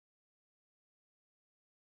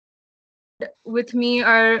with me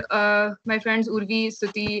are my friends Urvi,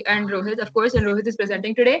 Stuti, and Rohit, of course, and Rohit is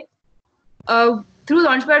presenting today. Through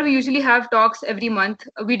Launchpad, we usually have talks every month.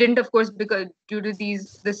 We didn't, of course, because due to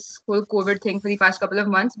this whole COVID thing for the past couple of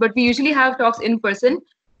months, but we usually have talks in person.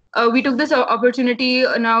 We took this opportunity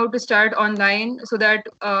now to start online so that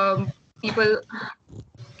people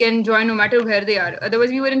can join no matter where they are. Otherwise,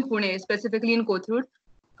 we were in Pune, specifically in Kothur.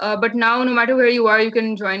 But now, no matter where you are, you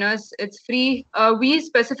can join us. It's free. We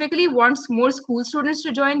specifically want more school students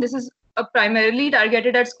to join. This is primarily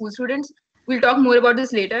targeted at school students. We'll talk more about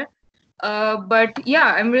this later. But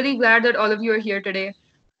yeah, I'm really glad that all of you are here today.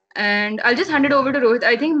 And I'll just hand it over to Rohit.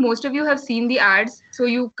 I think most of you have seen the ads, so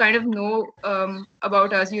you kind of know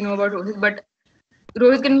about us, you know about Rohit. But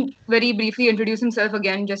Rohit can very briefly introduce himself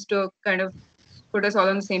again just to kind of put us all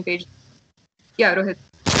on the same page. Yeah, Rohit.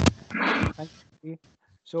 Thank you.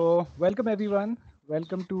 So, welcome everyone.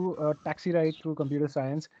 Welcome to Taxi Ride Through Computer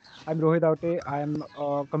Science. I'm Rohit Awate. I'm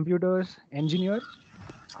a computers engineer.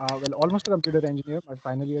 Almost a computer engineer. My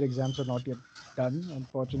final year exams are not yet done,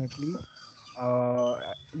 unfortunately.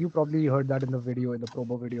 You probably heard that in the video, in the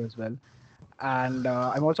promo video as well. And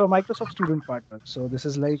I'm also a Microsoft student partner. So, this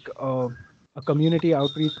is like a community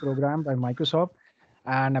outreach program by Microsoft.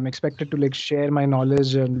 And I'm expected to like share my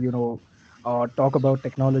knowledge and, talk about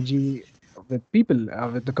technology with people,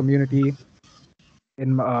 with the community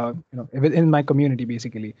within my community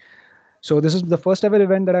basically. So this is the first ever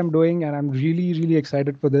event that I'm doing, and I'm really really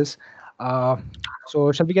excited for this. Uh,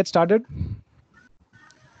 so shall we get started?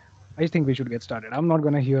 I think we should get started. I'm not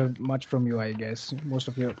going to hear much from you, I guess, most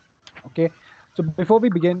of you. Okay. So before we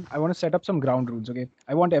begin, I want to set up some ground rules. Okay.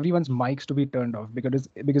 I want everyone's mics to be turned off because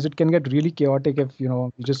it can get really chaotic if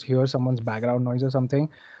you just hear someone's background noise or something.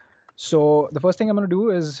 So the first thing I'm going to do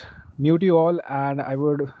is mute you all, and I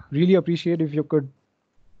would really appreciate if you could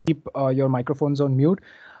keep your microphones on mute.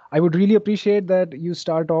 I would really appreciate that you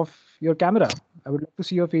start off your camera. I would love to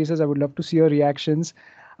see your faces. I would love to see your reactions.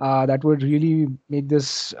 That would really make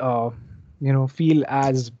this, feel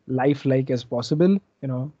as lifelike as possible.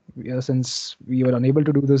 Since we were unable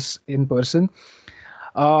to do this in person.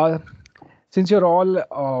 Uh, since you're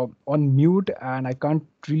all on mute and I can't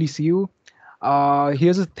really see you,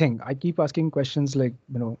 here's the thing. I keep asking questions like,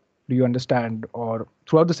 do you understand? Or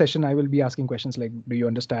throughout the session, I will be asking questions like, do you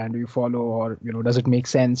understand? Do you follow? Or, does it make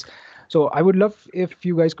sense? So I would love if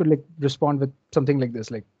you guys could like respond with something like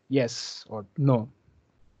this, like yes or no.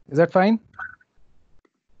 Is that fine?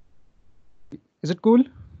 Is it cool?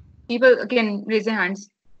 People can raise their hands.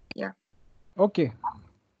 Yeah. Okay.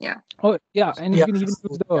 Yeah. Oh, yeah. And you can even use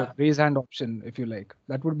the raise hand option if you like.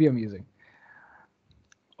 That would be amazing.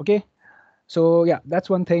 Okay. So yeah, that's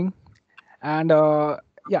one thing. And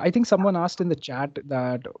yeah, I think someone asked in the chat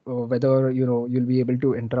that whether you'll be able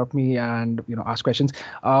to interrupt me and ask questions.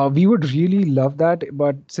 We would really love that,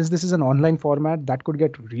 but since this is an online format, that could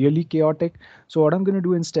get really chaotic. So what I'm going to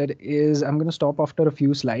do instead is I'm going to stop after a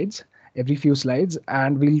few slides, every few slides,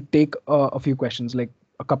 and we'll take a few questions, like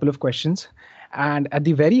a couple of questions. And at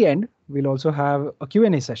the very end, we'll also have a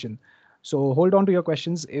Q&A session. So hold on to your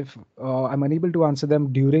questions. If I'm unable to answer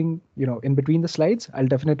them during, in between the slides, I'll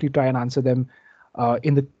definitely try and answer them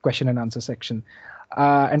in the question and answer section.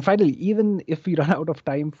 And finally, even if we run out of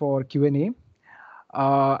time for Q&A,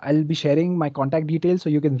 I'll be sharing my contact details so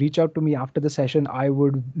you can reach out to me after the session. I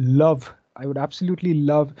would absolutely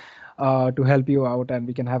love to help you out, and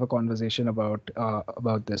we can have a conversation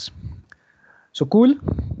about this. So cool.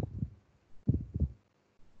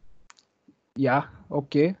 Yeah.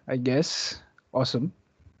 Okay. I guess. Awesome.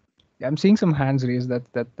 Yeah, I'm seeing some hands raised.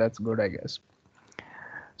 That's good, I guess.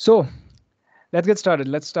 So let's get started.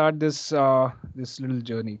 Let's start this this little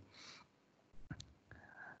journey.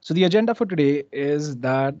 So the agenda for today is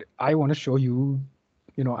that I want to show you,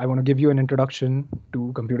 I want to give you an introduction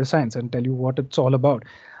to computer science and tell you what it's all about.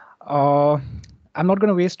 I'm not going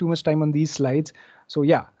to waste too much time on these slides. So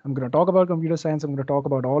yeah, I'm going to talk about computer science. I'm going to talk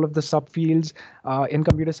about all of the subfields in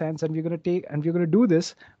computer science, and we're going to do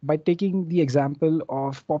this by taking the example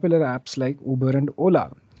of popular apps like Uber and Ola.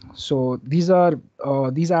 So these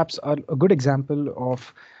apps are a good example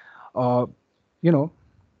of, you know,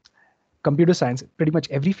 computer science, pretty much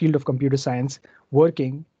every field of computer science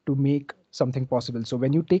working to make something possible. So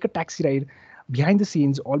when you take a taxi ride, behind the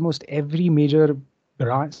scenes, almost every major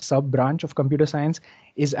sub branch of computer science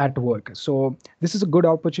is at work. So this is a good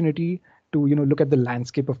opportunity to look at the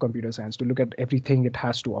landscape of computer science, to look at everything it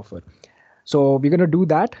has to offer. So we're going to do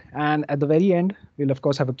that, and at the very end, we'll of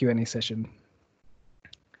course have a Q&A session.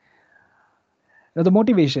 Now, the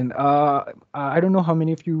motivation, I don't know how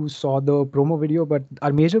many of you saw the promo video, but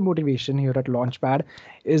our major motivation here at Launchpad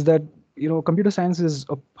is that computer science is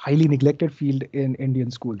a highly neglected field in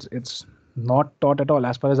Indian schools. It's not taught at all.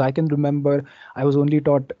 As far as I can remember, I was only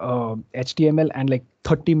taught HTML and like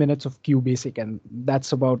 30 minutes of Q basic, and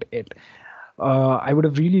that's about it. I would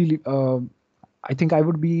have really, I think I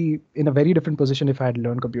would be in a very different position if I had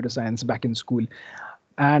learned computer science back in school.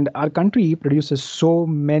 And our country produces so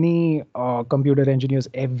many computer engineers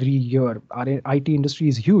every year. Our IT industry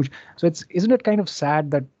is huge. So isn't it kind of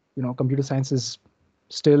sad that computer science is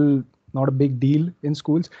still not a big deal in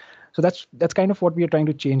schools? So that's kind of what we are trying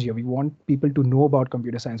to change here. We want people to know about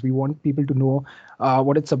computer science. We want people to know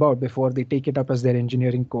what it's about before they take it up as their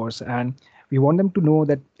engineering course, and we want them to know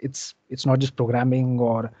that it's not just programming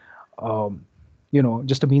or um,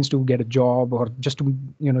 just a means to get a job, or just to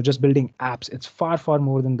just building apps. It's far, far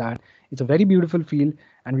more than that. It's a very beautiful field,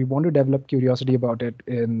 and we want to develop curiosity about it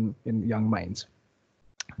in young minds.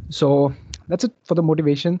 So that's it for the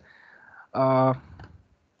motivation. uh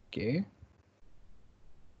okay,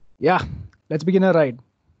 yeah, let's begin a ride.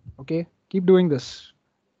 Okay, keep doing this.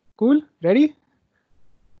 Cool, ready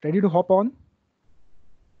to hop on?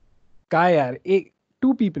 Kai yaar,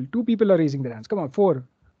 two people are raising their hands. Come on, four,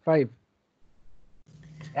 five.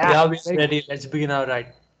 Yeah, Yeah, we're very good. ready. Let's begin our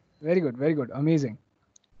ride. Very good, very good, amazing.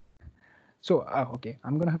 So, okay,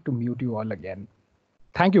 I'm gonna have to mute you all again.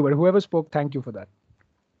 Thank you, but whoever spoke, thank you for that.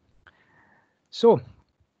 So,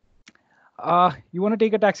 you want to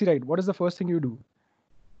take a taxi ride? What is the first thing you do?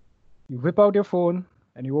 You whip out your phone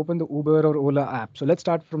and you open the Uber or Ola app. So let's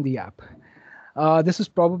start from the app. This is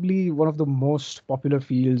probably one of the most popular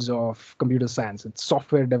fields of computer science. It's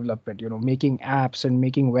software development, making apps and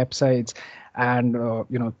making websites and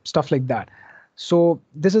stuff like that. So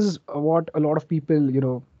this is what a lot of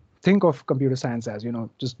people think of computer science as,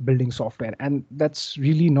 just building software, and that's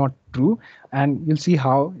really not true. And you'll see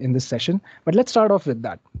how in this session. But let's start off with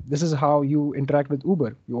that. This is how you interact with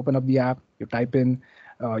Uber. You open up the app, you type in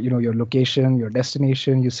your location, your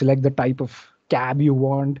destination, you select the type of cab you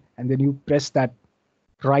want, and then you press that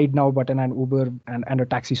ride now button, and Uber and a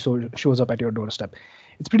taxi shows up at your doorstep.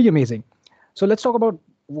 It's pretty amazing. So let's talk about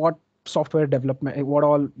what software development, what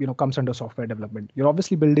all comes under software development. You're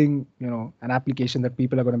obviously building an application that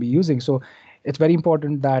people are going to be using, so it's very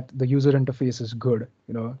important that the user interface is good.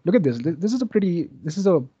 Look at this. This is a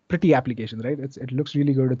pretty application, right? It looks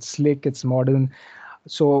really good. It's slick, it's modern.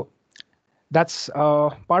 So that's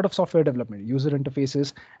part of software development, user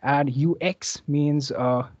interfaces. And UX means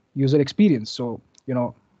user experience. So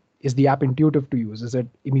is the app intuitive to use? Is it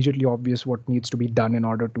immediately obvious what needs to be done in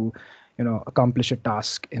order to accomplish a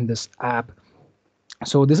task in this app?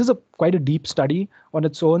 So this is quite a deep study on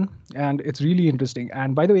its own, and it's really interesting.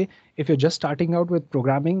 And by the way, if you're just starting out with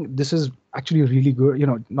programming, this is actually really good.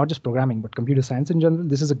 Not just programming, but computer science in general.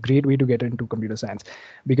 This is a great way to get into computer science,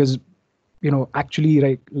 because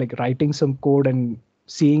actually like writing some code and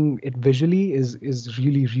seeing it visually is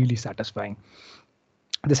really, really satisfying.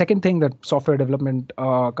 The second thing that software development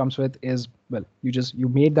comes with is, well, you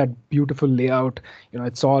made that beautiful layout.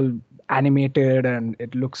 It's all animated and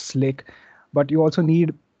it looks slick, but you also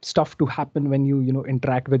need stuff to happen when you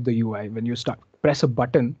interact with the UI. When you start press a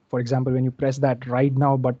button, for example, when you press that right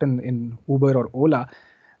now button in Uber or Ola,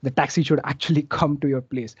 the taxi should actually come to your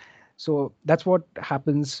place. So that's what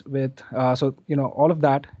happens with all of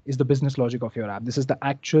that is the business logic of your app. This is the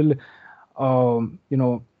actual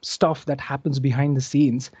stuff that happens behind the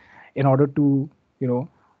scenes in order to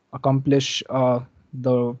accomplish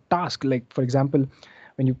the task. Like, for example,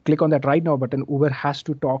 when you click on that right now button, Uber has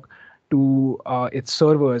to talk to its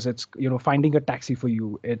servers. It's finding a taxi for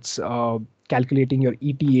you. It's calculating your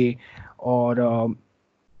ETA, or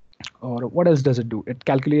what else does it do? It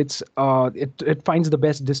calculates, it finds the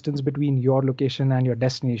best distance between your location and your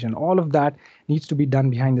destination. All of that needs to be done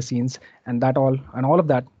behind the scenes, and all of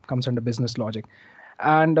that comes under business logic.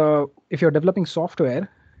 And if you're developing software,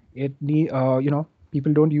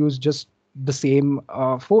 people don't use just the same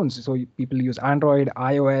phones. So people use Android,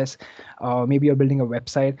 iOS. Maybe you're building a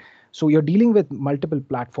website, so you're dealing with multiple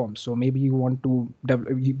platforms. So maybe you want to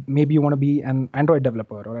maybe you want to be an Android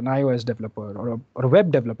developer or an iOS developer or a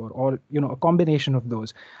web developer, or a combination of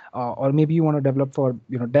those. Or maybe you want to develop for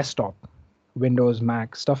desktop, Windows,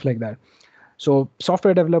 Mac, stuff like that. So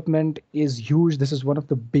software development is huge. This is one of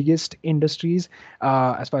the biggest industries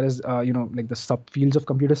as far as like the subfields of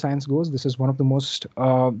computer science goes. This is one of the most.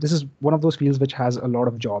 This is one of those fields which has a lot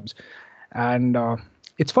of jobs, and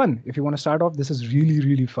it's fun. If you want to start off, this is really,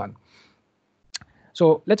 really fun.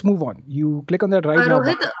 So let's move on. You click on that right now.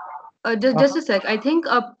 Rohit, just a sec. I think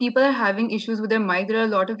people are having issues with their mic. There are a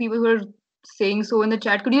lot of people who are saying so in the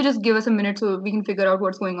chat. Could you just give us a minute so we can figure out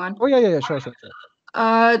what's going on? Oh yeah, sure.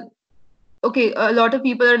 Uh, Okay, a lot of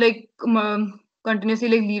people are like continuously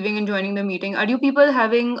like leaving and joining the meeting. Are you people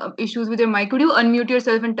having issues with your mic? Could you unmute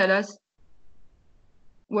yourself and tell us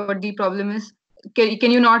what the problem is?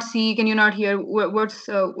 Can you not see? Can you not hear? What's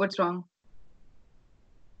wrong?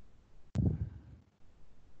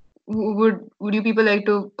 Would you people like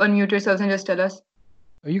to unmute yourselves and just tell us?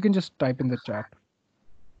 You can just type in the chat.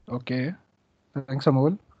 Okay. Thanks,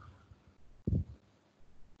 Amol.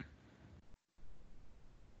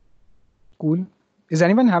 Cool. Is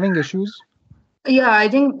anyone having issues? Yeah, I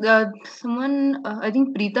think someone. I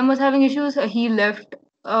think Preetham was having issues. He left.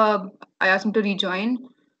 I asked him to rejoin,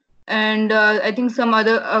 and I think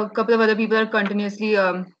a couple of other people are continuously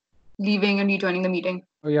leaving and rejoining the meeting.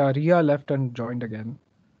 Oh yeah, Ria left and joined again.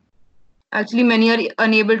 Actually, many are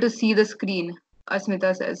unable to see the screen.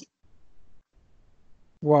 Asmita says.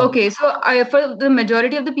 Wow. Okay, so for the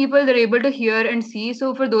majority of the people, they're able to hear and see.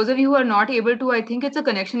 So for those of you who are not able to, I think it's a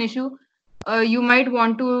connection issue. You might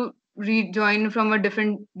want to rejoin from a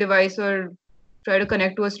different device or try to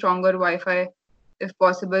connect to a stronger Wi-Fi if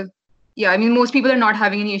possible. Yeah, I mean, most people are not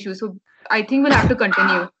having any issues. So I think we'll have to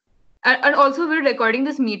continue. And also, we're recording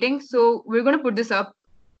this meeting, so we're going to put this up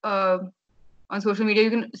uh, on social media. You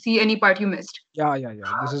can see any part you missed. Yeah.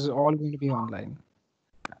 This is all going to be online.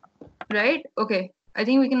 Right? Okay. I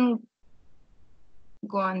think we can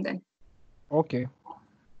go on then. Okay.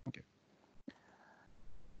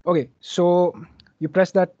 Okay. So you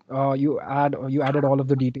press that. You added all of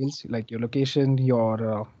the details like your location,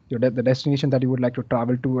 the destination that you would like to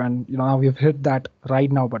travel to, and now we've hit that right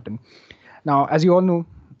now button. Now, as you all know,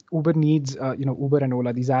 Uber needs Uber and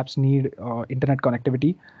Ola. These apps need internet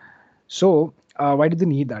connectivity. So why do they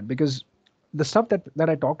need that? Because the stuff that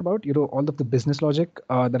I talked about, all of the business logic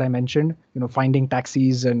that I mentioned, finding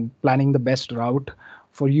taxis and planning the best route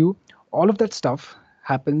for you, all of that stuff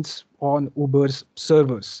happens on Uber's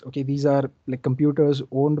servers. Okay, these are like computers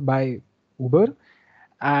owned by Uber,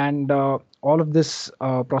 and all of this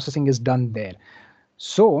processing is done there.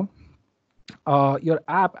 So your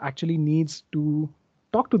app actually needs to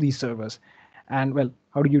talk to these servers. And well,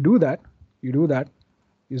 how do you do that? You do that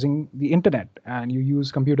using the internet, and you use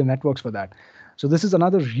computer networks for that. So this is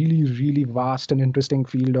another really, really vast and interesting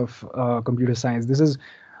field of computer science. This is,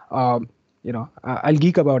 I'll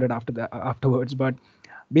geek about it afterwards. But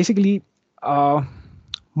basically, uh,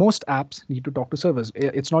 most apps need to talk to servers.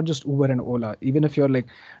 It's not just Uber and Ola. Even if you're like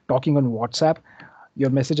talking on WhatsApp,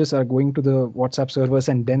 your messages are going to the WhatsApp servers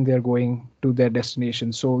and then they're going to their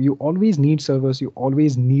destination. So you always need servers. You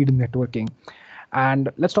always need networking. And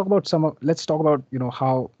let's talk about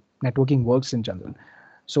how networking works in general.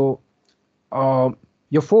 So uh,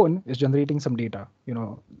 your phone is generating some data.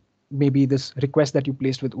 Maybe this request that you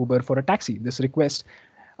placed with Uber for a taxi. This request,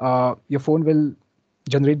 your phone will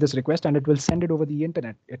generate this request and it will send it over the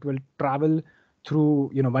internet. It will travel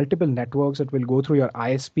through multiple networks. It will go through your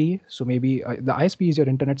ISP. So maybe the ISP is your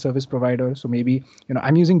internet service provider. So maybe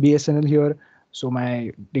I'm using BSNL here. So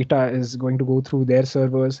my data is going to go through their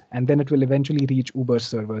servers, and then it will eventually reach Uber's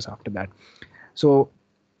servers after that. So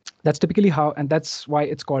that's typically how, and that's why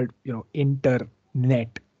it's called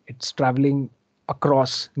internet. It's traveling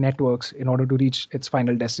across networks in order to reach its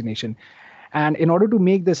final destination. And in order to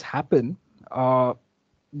make this happen,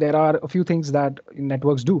 there are a few things that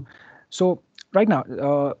networks do. So right now,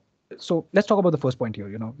 so let's talk about the first point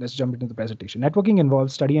here. Let's jump into the presentation. Networking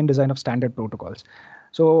involves study and design of standard protocols.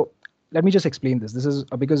 So let me just explain this. This is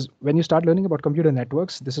because when you start learning about computer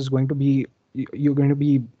networks, this is going to be you're going to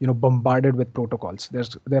be bombarded with protocols.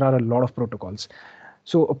 There are a lot of protocols.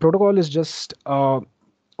 So a protocol is just a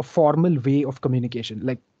formal way of communication.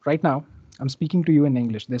 Like right now, I'm speaking to you in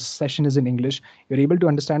English. This session is in English. You're able to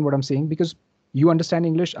understand what I'm saying because you understand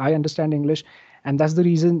English, I understand English, and that's the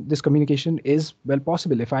reason this communication is well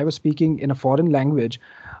possible. If I was speaking in a foreign language,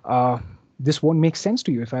 this won't make sense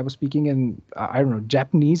to you. If I was speaking in I don't know,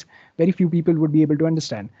 Japanese, very few people would be able to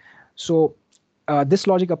understand. So this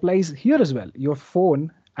logic applies here as well. Your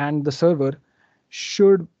phone and the server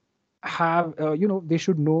should have they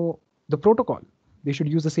should know the protocol. They should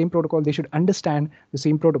use the same protocol. They should understand the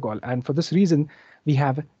same protocol. And for this reason, we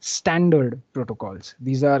have standard protocols.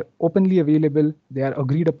 These are openly available. They are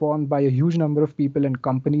agreed upon by a huge number of people and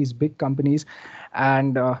companies, big companies,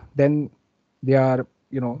 and then they are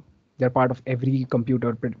they're part of every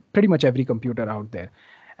computer, pretty much every computer out there.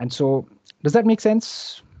 And so does that make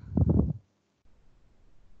sense?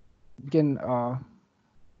 You can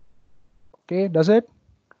okay, does it?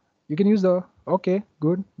 You can use the okay,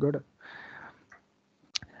 good.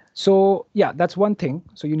 So yeah, that's one thing.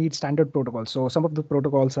 So you need standard protocols. So some of the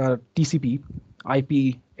protocols are TCP,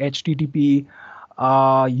 IP, HTTP,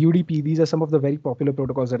 UDP. These are some of the very popular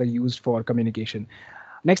protocols that are used for communication.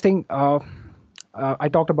 Next thing, I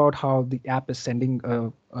talked about how the app is sending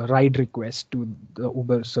a ride request to the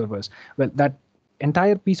Uber servers. Well, that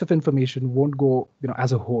entire piece of information won't go,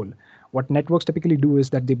 as a whole. What networks typically do is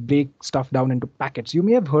that they break stuff down into packets. You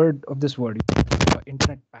may have heard of this word,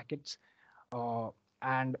 internet packets,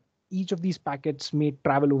 and each of these packets may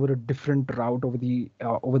travel over a different route over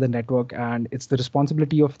the network, and it's the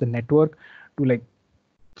responsibility of the network to like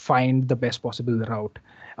find the best possible route.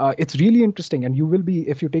 It's really interesting, and you will be,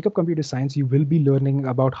 if you take up computer science, you will be learning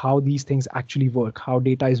about how these things actually work, how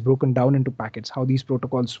data is broken down into packets, how these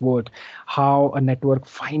protocols work, how a network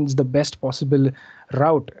finds the best possible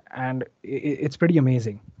route, and it's pretty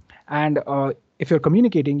amazing. And if you're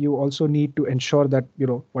communicating, you also need to ensure that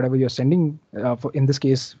whatever you're sending, in this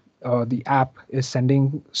case, the app is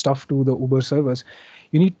sending stuff to the Uber servers.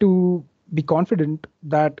 You need to be confident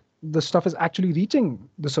that the stuff is actually reaching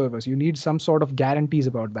the servers. You need some sort of guarantees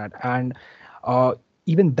about that, and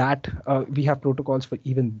even that, we have protocols for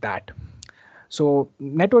even that. So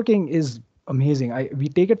networking is amazing. We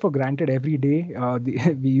take it for granted every day.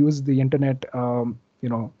 We use the internet,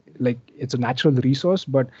 like it's a natural resource,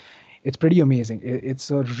 but it's pretty amazing.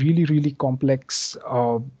 It's a really, really complex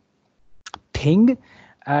thing,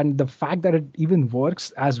 and the fact that it even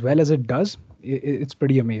works as well as it does, it's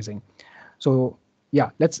pretty amazing. So yeah,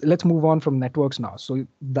 let's move on from networks now. So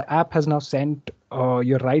the app has now sent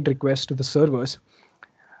your ride request to the servers,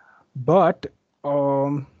 but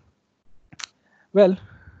well,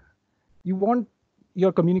 you want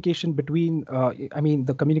your communication between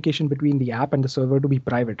the communication between the app and the server to be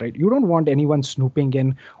private, right? You don't want anyone snooping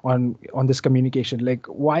in on this communication. Like,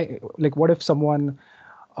 why? Like, what if someone,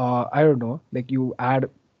 I don't know, like you add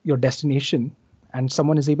your destination and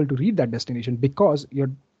someone is able to read that destination, because your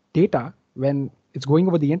data, when it's going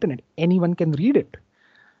over the internet, anyone can read it.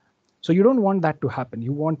 So you don't want that to happen.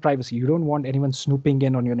 You want privacy. You don't want anyone snooping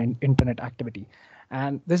in on your internet activity.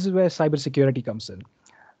 And this is where cybersecurity comes in.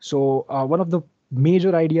 So one of the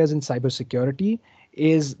major ideas in cybersecurity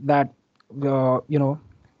is that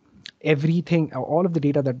everything, all of the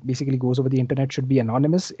data that basically goes over the internet should be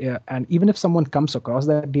anonymous. And even if someone comes across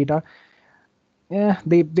that data,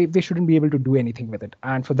 they shouldn't be able to do anything with it.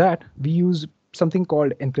 And for that, we use something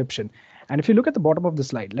called encryption. And if you look at the bottom of the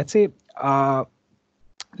slide, let's say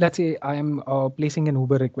I'm placing an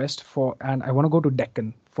Uber request and I want to go to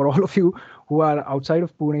Deccan. For all of you who are outside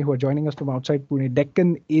of Pune, who are joining us from outside Pune,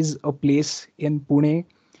 Deccan is a place in Pune.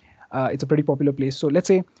 It's a pretty popular place. So let's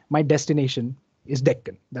say my destination is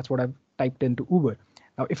Deccan. That's what I've typed into Uber.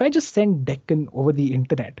 Now, if I just send Deccan over the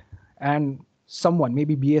internet, and someone,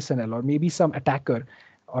 maybe BSNL or maybe some attacker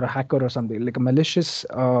or a hacker or something, like a malicious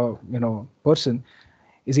person,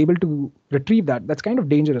 is able to retrieve that, that's kind of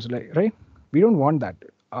dangerous, right? We don't want that.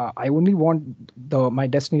 I only want my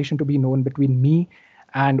destination to be known between me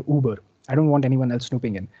and Uber. I don't want anyone else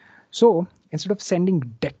snooping in. So instead of sending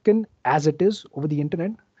Deccan as it is over the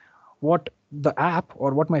internet, what the app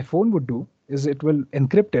or what my phone would do is it will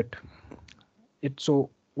encrypt it. So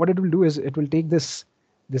what it will do is it will take this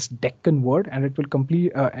Deccan word and it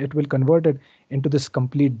will convert it into this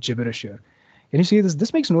complete gibberish here. Can you see this?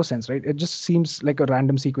 This makes no sense, right? It just seems like a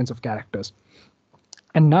random sequence of characters.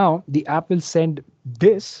 And now the app will send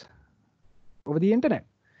this over the internet.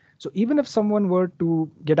 So even if someone were to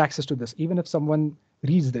get access to this, even if someone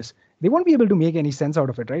reads this, they won't be able to make any sense out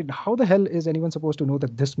of it, right? How the hell is anyone supposed to know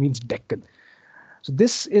that this means Deccan? So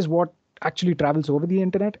this is what actually travels over the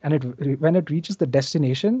internet, and when it reaches the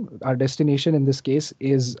destination, our destination in this case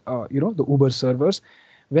is the Uber servers.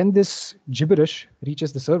 When this gibberish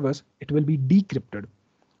reaches the servers, it will be decrypted.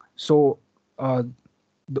 So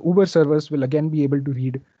the Uber servers will again be able to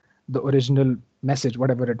read the original message,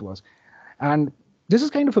 whatever it was. And this is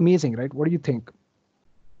kind of amazing, right? What do you think?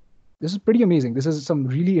 This is pretty amazing. This is some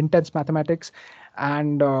really intense mathematics,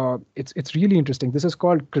 and it's really interesting. This is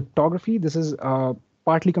called cryptography. This is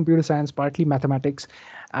partly computer science, partly mathematics,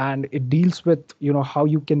 and it deals with how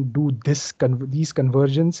you can do these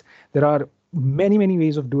conversions. There are many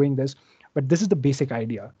ways of doing this, but this is the basic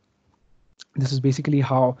idea. This is basically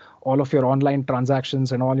how all of your online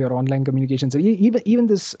transactions and all your online communications, even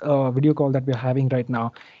this video call that we're having right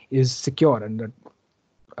now, is secure, and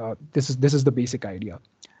this is the basic idea.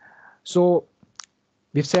 So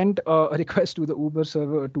we've sent a request to the Uber's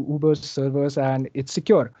servers, and it's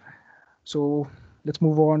secure. So let's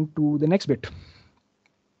move on to the next bit.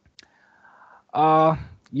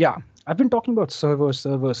 Yeah, I've been talking about servers.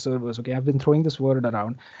 Okay, I've been throwing this word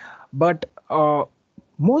around, but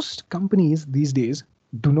most companies these days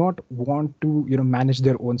do not want to manage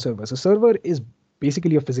their own servers. A server is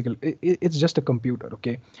basically a physical, it's just a computer.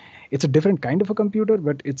 Okay, it's a different kind of a computer,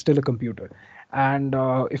 but it's still a computer. And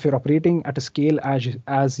if you're operating at a scale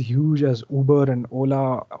as huge as Uber and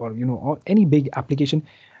Ola, or or any big application,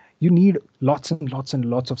 you need lots and lots and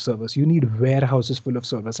lots of servers. You need warehouses full of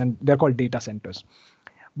servers, and they're called data centers.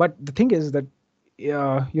 But the thing is that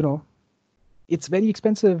it's very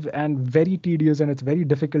expensive and very tedious, and it's very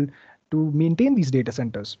difficult to maintain these data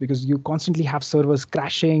centers, because you constantly have servers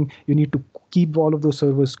crashing. You need to keep all of those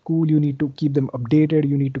servers cool. You need to keep them updated.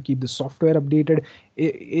 You need to keep the software updated.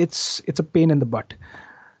 It's a pain in the butt.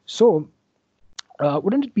 So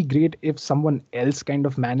wouldn't it be great if someone else kind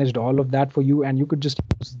of managed all of that for you, and you could just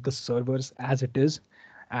use the servers as it is,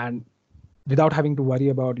 and without having to worry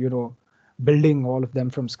about building all of them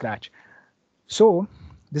from scratch? So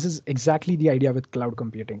this is exactly the idea with cloud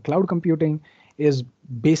computing. Cloud computing is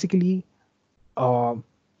basically uh,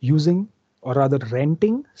 using, or rather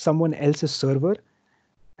renting, someone else's server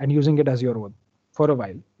and using it as your own for a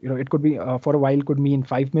while. It could be for a while, could mean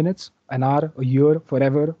 5 minutes, an hour, a year,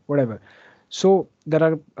 forever, whatever. So there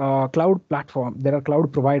are there are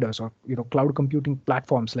cloud providers, or cloud computing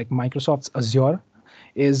platforms like Microsoft's Azure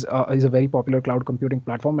is a very popular cloud computing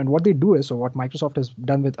platform. And what they do is, so what Microsoft has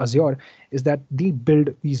done with Azure is that they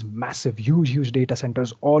build these massive, huge data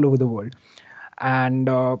centers all over the world, and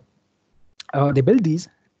they build these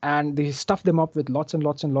and they stuff them up with lots and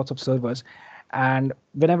lots and lots of servers. And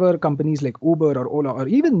whenever companies like Uber or Ola, or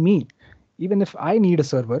even me, even if I need a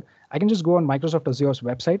server, I can just go on Microsoft Azure's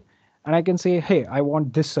website and I can say, hey, I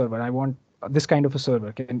want this server, I want this kind of a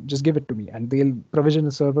server, can just give it to me, and they'll provision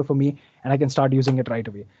the server for me, and I can start using it right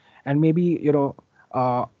away. And maybe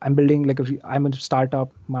I'm building like I'm a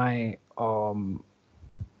startup. My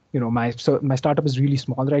my startup is really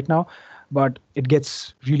small right now, but it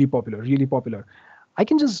gets really popular. I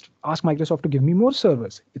can just ask Microsoft to give me more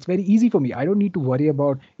servers. It's very easy for me. I don't need to worry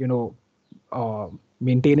about uh,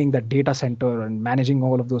 maintaining that data center and managing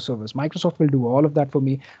all of those servers. Microsoft will do all of that for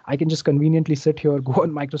me. I can just conveniently sit here, go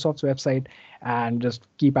on Microsoft's website, and just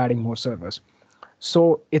keep adding more servers.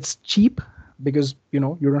 So it's cheap because you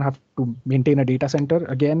don't have to maintain a data center.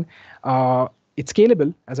 Again, it's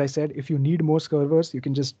scalable. As I said, if you need more servers, you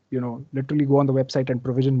can just literally go on the website and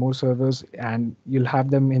provision more servers, and you'll have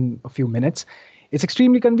them in a few minutes. It's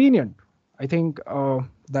extremely convenient. I think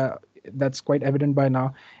that's quite evident by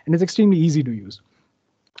now, and it's extremely easy to use.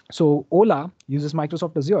 So Ola uses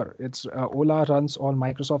Microsoft Azure. Ola runs on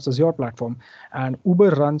Microsoft's Azure platform, and Uber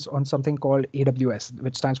runs on something called AWS,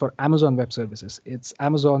 which stands for Amazon Web Services. It's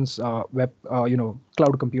Amazon's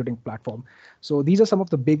cloud computing platform. So these are some of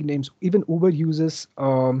the big names. Even Uber uses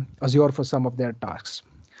Azure for some of their tasks.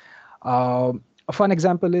 A fun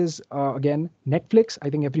example is again Netflix. I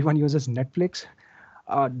think everyone uses Netflix.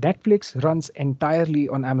 Netflix runs entirely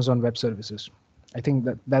on Amazon Web Services. I think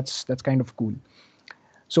that's kind of cool.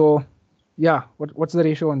 So, yeah, what's the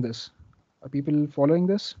ratio on this? Are people following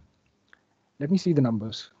this? Let me see the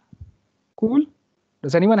numbers. Cool.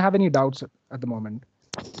 Does anyone have any doubts at the moment?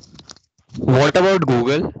 What about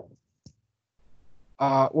Google?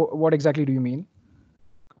 What exactly do you mean?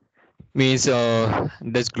 Means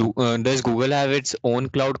does Google have its own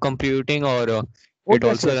cloud computing, or Oh, it yes,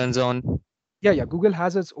 also yes. runs on? Yeah. Google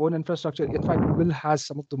has its own infrastructure. In fact, Google has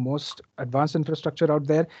some of the most advanced infrastructure out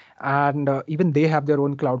there, and even they have their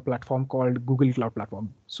own cloud platform called Google Cloud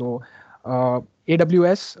Platform. So,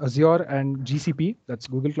 AWS, Azure, and GCP, that's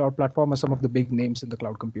Google Cloud Platform, are some of the big names in the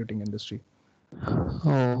cloud computing industry.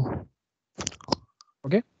 Oh,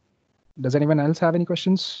 Okay. Does anyone else have any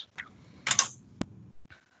questions?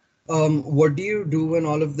 What do you do when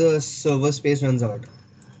all of the server space runs out?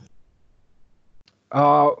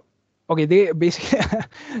 Okay, they basically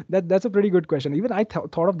that's a pretty good question. Even I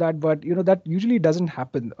thought of that, but that usually doesn't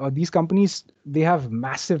happen. These companies, they have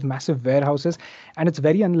massive warehouses, and it's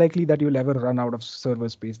very unlikely that you'll ever run out of server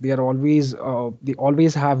space. They always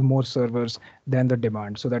have more servers than the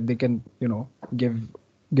demand, so that they can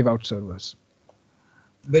give out servers.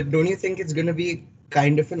 But don't you think it's going to be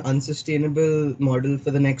kind of an unsustainable model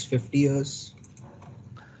for the next 50 years?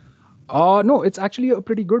 No, it's actually a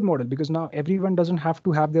pretty good model, because now everyone doesn't have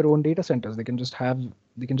to have their own data centers. They can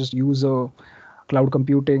just use a cloud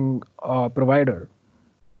computing provider.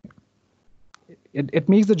 It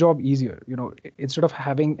makes the job easier. Instead of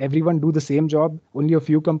having everyone do the same job, only a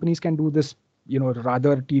few companies can do this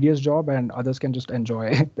rather tedious job, and others can just enjoy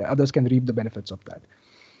it. Others can reap the benefits of that.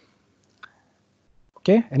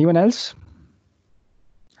 Okay, anyone else?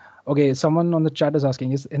 Okay, someone on the chat is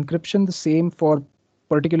asking, is encryption the same for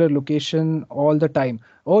particular location all the time?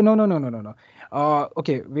 Oh, no.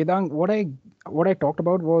 Okay, Vedang, what I talked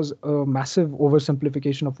about was a massive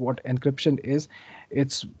oversimplification of what encryption is.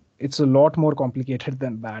 It's it's a lot more complicated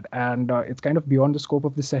than that, and it's kind of beyond the scope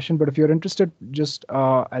of this session. But if you're interested, just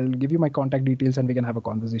I'll give you my contact details, and we can have a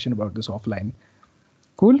conversation about this offline.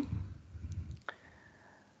 Cool.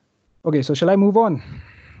 Okay, so shall I move on?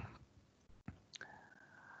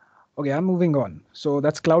 Okay, I'm moving on. So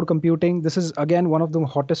that's cloud computing. This is again one of the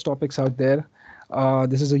hottest topics out there.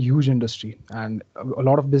 This is a huge industry, and a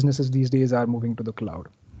lot of businesses these days are moving to the cloud.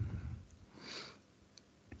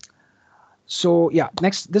 So yeah,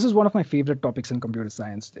 next, this is one of my favorite topics in computer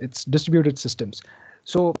science. It's distributed systems.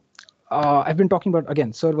 So I've been talking about,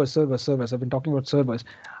 again, servers. I've been talking about servers,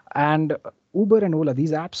 and Uber and Ola.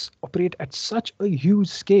 These apps operate at such a huge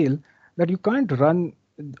scale that you can't run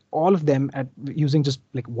all of them at using just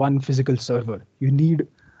like one physical server. You need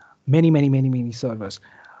many servers,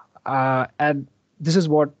 and this is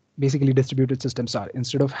what basically distributed systems are.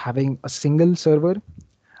 Instead of having a single server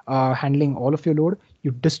handling all of your load,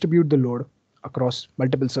 you distribute the load across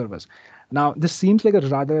multiple servers. Now, this seems like a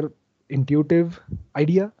rather intuitive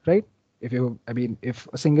idea, right? I mean, if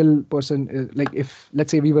a single person is like, if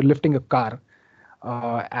let's say we were lifting a car,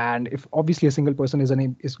 and if obviously a single person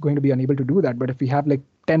is going to be unable to do that, but if we have like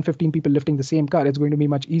 10, 15 people lifting the same car, it's going to be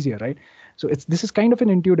much easier, right? So this is kind of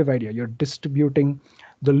an intuitive idea. You're distributing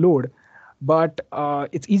the load, but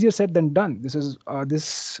it's easier said than done. This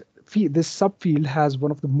subfield has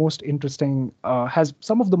one of the most interesting has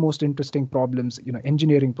some of the most interesting problems,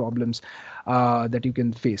 engineering problems that you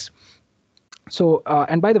can face. So,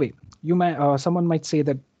 and by the way, someone might say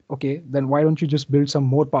that, okay, then why don't you just build some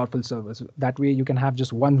more powerful servers? That way you can have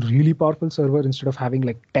just one really powerful server instead of having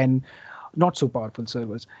like 10 not so powerful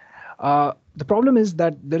servers. The problem is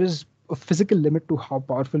that there is a physical limit to how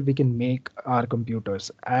powerful we can make our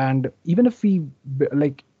computers. And even if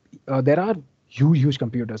there are huge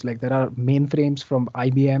computers, like there are mainframes from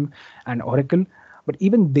IBM and Oracle, but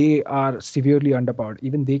even they are severely underpowered.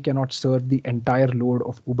 Even they cannot serve the entire load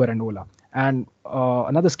of Uber and Ola. And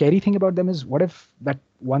another scary thing about them is, what if that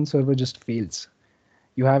one server just fails?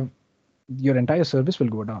 You have your entire service will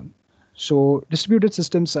go down. So distributed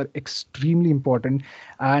systems are extremely important,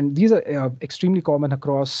 and these are extremely common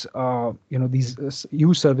across these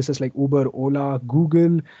huge services like Uber, Ola,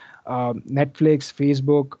 Google, Netflix,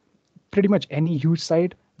 Facebook. Pretty much any huge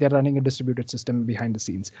site, they're running a distributed system behind the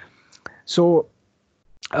scenes. So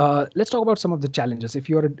let's talk about some of the challenges. If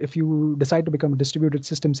you decide to become a distributed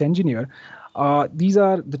systems engineer, these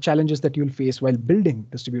are the challenges that you'll face while building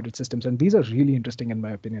distributed systems, and these are really interesting in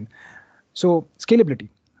my opinion. So scalability.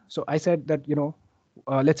 So I said that,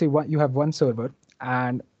 let's say you have one server,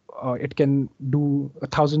 and it can do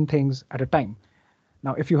 1,000 things at a time.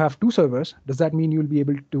 Now, if you have two servers, does that mean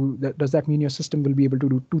does that mean your system will be able to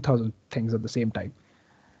do 2,000 things at the same time?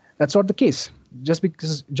 That's not the case. Just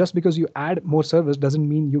because you add more servers doesn't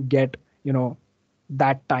mean you get,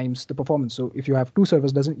 that times the performance. So if you have two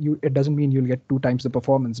servers, it doesn't mean you'll get two times the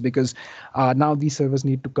performance, because now these servers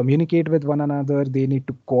need to communicate with one another. They need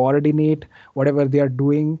to coordinate whatever they are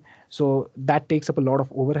doing. So that takes up a lot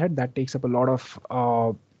of overhead. That takes up a lot of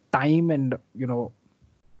time, and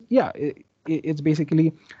yeah, it's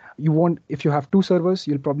basically, if you have two servers,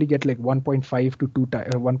 you'll probably get like 1.5 to 2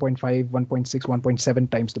 1.5, 1.6, 1.7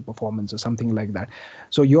 times the performance or something like that.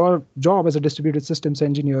 So your job as a distributed systems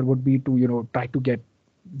engineer would be to try to get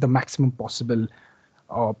the maximum possible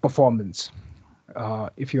performance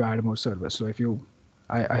if you add more servers. So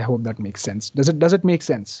I hope that makes sense. Does it make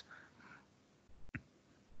sense?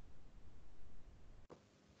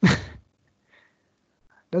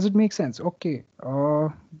 Does it make sense? Okay.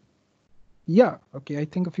 Yeah, okay, I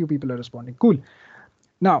think a few people are responding. Cool.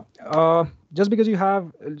 Now, just because you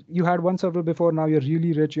had one server before, now you're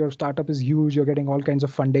really rich, your startup is huge, you're getting all kinds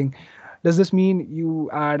of funding. Does this mean you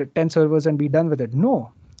add 10 servers and be done with it?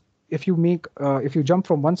 No. If you jump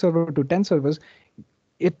from one server to 10 servers,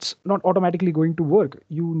 it's not automatically going to work.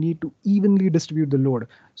 You need to evenly distribute the load,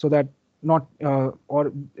 so that not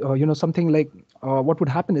something like what would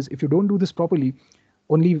happen is, if you don't do this properly,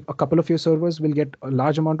 only a couple of your servers will get a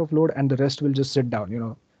large amount of load, and the rest will just sit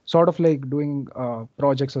down, sort of like doing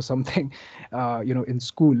projects or something in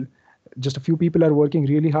school. Just a few people are working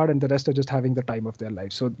really hard, and the rest are just having the time of their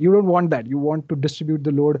life. So you don't want that. You want to distribute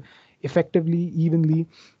the load effectively, evenly.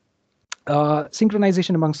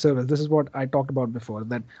 Synchronization among servers. This is what I talked about before,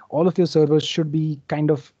 that all of your servers should be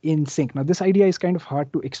kind of in sync. Now, this idea is kind of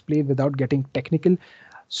hard to explain without getting technical,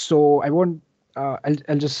 so I won't.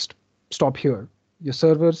 I'll just stop here. Your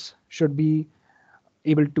servers should be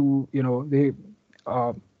able to,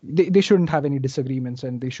 they shouldn't have any disagreements,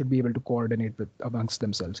 and they should be able to coordinate with amongst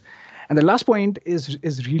themselves. And the last point is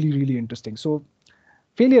really, really interesting. So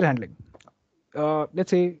failure handling.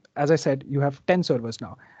 Let's say, as I said, you have 10 servers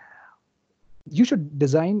now. You should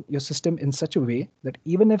design your system in such a way that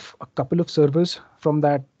even if a couple of servers from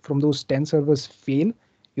those 10 servers fail,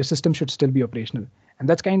 your system should still be operational. And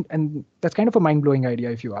that's kind of a mind-blowing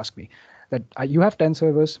idea, if you ask me. That you have 10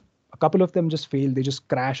 servers, a couple of them just fail, they just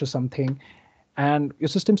crash or something, and your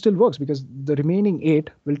system still works because the remaining 8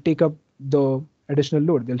 will take up the additional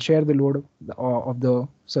load. They'll share the load of the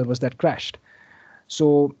servers that crashed.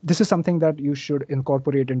 So this is something that you should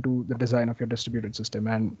incorporate into the design of your distributed system.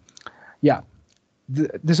 And yeah,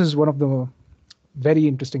 this is one of the very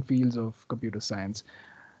interesting fields of computer science.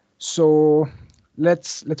 So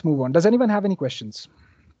let's move on. Does anyone have any questions?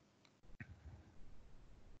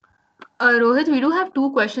 Rohit, we do have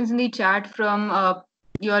 2 questions in the chat from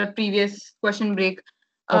your previous question break.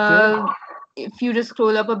 Okay. If you just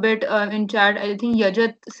scroll up a bit in chat, I think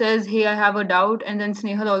Yajat says, "Hey, I have a doubt," and then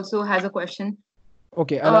Snehal also has a question.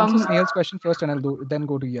 Okay, I'll answer Snail's question first, and then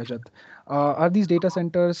go to Yajat. Are these data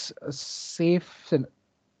centers safe? Safe?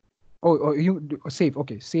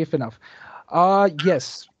 Okay, safe enough.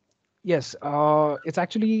 Yes, yes. It's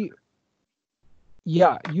actually,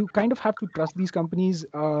 yeah, you kind of have to trust these companies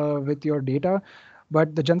with your data,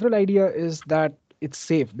 but the general idea is that it's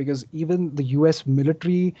safe because even the US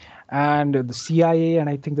military and the CIA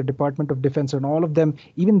and I think the Department of Defense and all of them,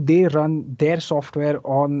 even they run their software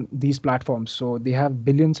on these platforms. So they have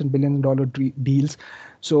billions and billion-dollar deals.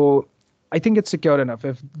 So I think it's secure enough.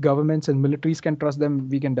 If governments and militaries can trust them,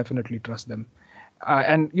 we can definitely trust them.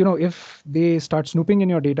 And if they start snooping in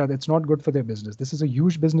your data, that's not good for their business. This is a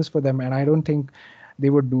huge business for them, and I don't think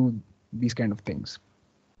they would do these kind of things.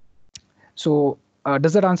 So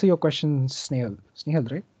does that answer your question, Snehal? Snehal,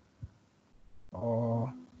 right?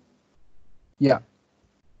 Yeah.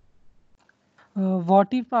 What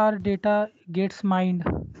if our data gets mined?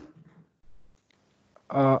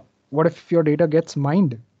 What if your data gets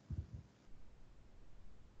mined?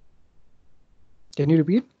 Can you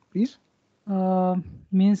repeat, please?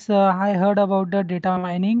 Means I heard about the data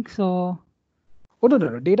mining. So. Oh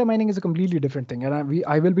no. Data mining is a completely different thing, and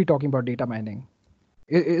I will be talking about data mining.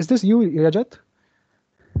 Is this you, Rajat?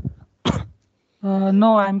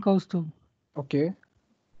 No, I'm Kaustubh. Okay,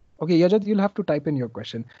 Yajat, you'll have to type in your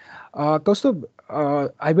question. Kaustubh,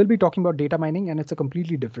 I will be talking about data mining, and it's a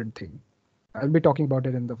completely different thing. I'll be talking about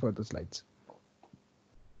it in the further slides.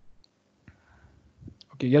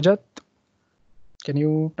 Okay, Yajat, can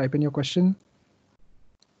you type in your question?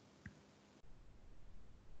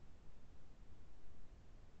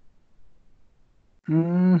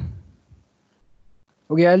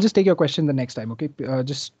 Okay, I'll just take your question the next time. Okay,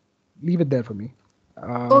 just leave it there for me.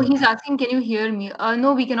 He's asking, can you hear me?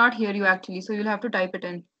 No, we cannot hear you actually, so you'll have to type it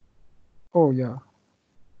in. Oh yeah.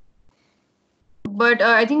 But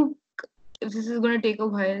I think this is going to take a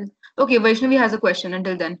while. Okay, Vaishnavi has a question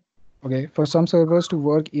until then. Okay, for some servers to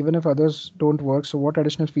work, even if others don't work, so what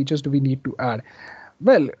additional features do we need to add?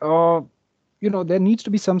 Well, there needs to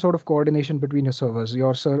be some sort of coordination between your servers.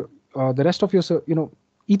 The rest of your,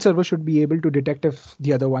 each server should be able to detect if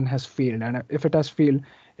the other one has failed, and if it has failed,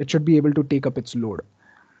 it should be able to take up its load.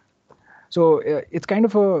 So it's kind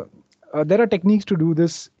of there are techniques to do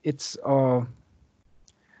this. It's a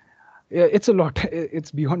lot. It's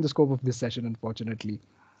beyond the scope of this session, unfortunately.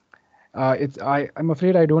 I'm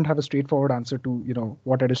afraid I don't have a straightforward answer to,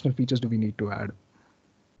 what additional features do we need to add.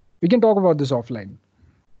 We can talk about this offline.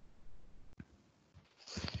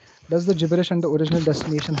 Does the gibberish and the original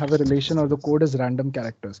destination have a relation, or the code is random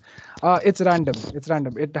characters? It's random. It's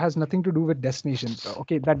random. It has nothing to do with destination.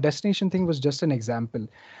 Okay, that destination thing was just an example.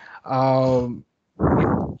 You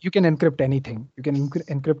can encrypt anything. You can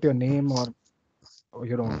encrypt your name or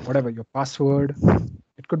whatever, your password.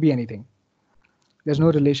 It could be anything. There's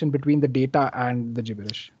no relation between the data and the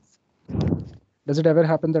gibberish. Does it ever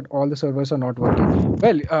happen that all the servers are not working?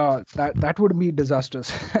 Well, that would be disastrous.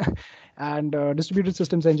 And distributed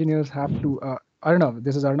systems engineers have to. Arnav,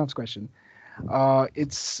 this is Arnav's question.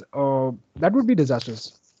 That would be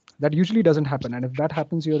disastrous. That usually doesn't happen, and if that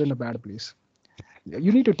happens, you're in a bad place.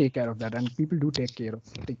 You need to take care of that, and people do take care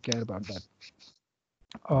about that.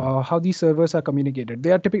 How these servers are communicated?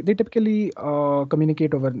 They typically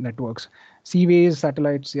communicate over networks, seaways,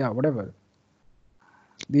 satellites, yeah, whatever.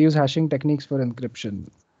 They use hashing techniques for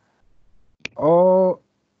encryption.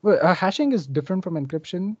 Hashing is different from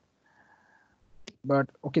encryption. But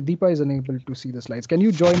okay, Deepa is unable to see the slides. Can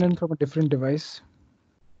you join in from a different device?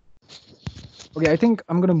 Okay, I think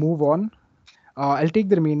I'm going to move on. I'll take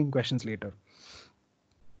the remaining questions later.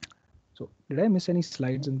 So did I miss any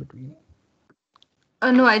slides in between?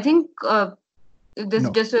 No, I think if there's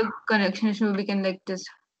No. just a connection issue, we can like just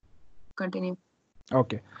continue.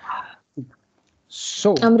 Okay.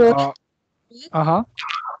 So, Rohit, uh-huh.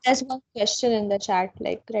 there's one question in the chat,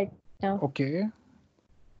 like right now. Okay.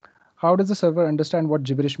 How does the server understand what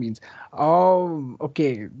gibberish means? Oh,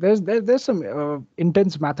 okay. There's some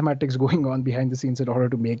intense mathematics going on behind the scenes in order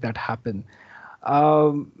to make that happen.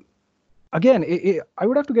 Um, Again, I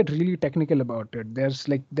would have to get really technical about it.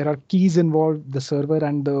 There are keys involved. The server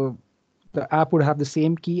and the app would have the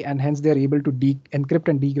same key, and hence they're able to encrypt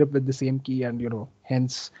and decrypt with the same key, and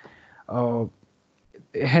uh,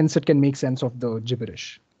 hence it can make sense of the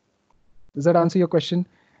gibberish. Does that answer your question?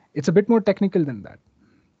 It's a bit more technical than that.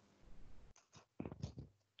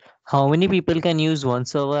 How many people can use one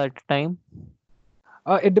server at a time?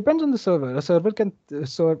 It depends on the server. A server can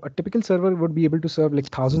serve, a typical server would be able to serve like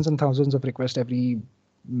thousands and thousands of requests every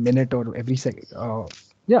minute or every second.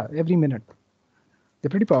 Yeah, every minute. They're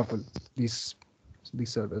pretty powerful, these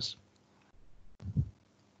servers.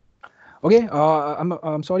 Okay,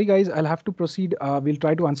 I'm sorry guys, I'll have to proceed. We'll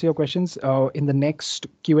try to answer your questions in the next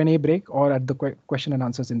Q&A break or at the question and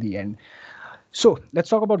answers in the end. So let's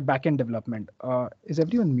talk about backend development. Is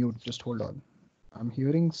everyone mute? Just hold on. I'm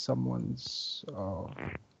hearing someone's.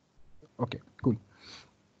 Okay, cool.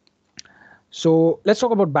 So let's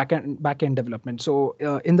talk about backend development. So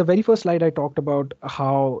in the very first slide, I talked about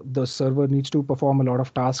how the server needs to perform a lot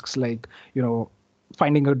of tasks like,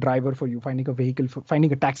 finding a driver for you, finding a vehicle,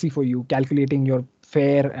 finding a taxi for you, calculating your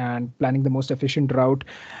fare and planning the most efficient route.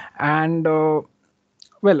 And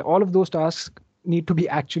well, all of those tasks need to be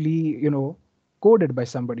actually, coded by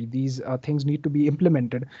somebody. These things need to be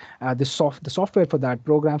implemented. The software for that,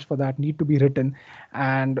 programs for that need to be written,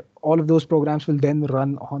 and all of those programs will then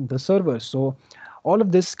run on the server. So all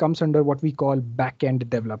of this comes under what we call back-end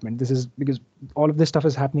development. This is because all of this stuff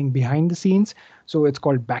is happening behind the scenes, so it's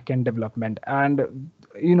called back-end development. And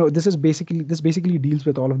this basically deals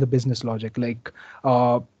with all of the business logic, like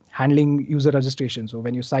handling user registration. So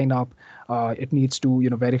when you sign up, it needs to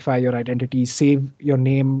verify your identity, save your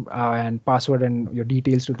name and password and your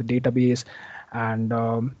details to the database, and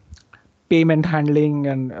payment handling.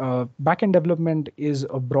 And backend development is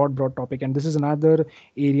a broad topic, and this is another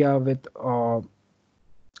area with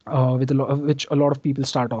which a lot of people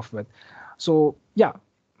start off with. So yeah,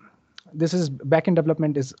 this is backend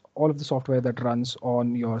development is all of the software that runs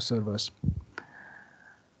on your servers.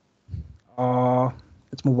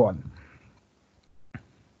 Let's move on.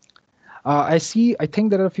 I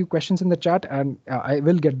think there are a few questions in the chat, and I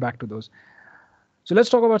will get back to those. So let's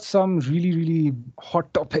talk about some really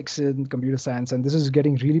hot topics in computer science, and this is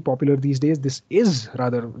getting really popular these days. This is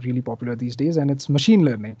rather really popular these days, and it's machine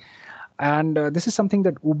learning. And this is something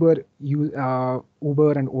that Uber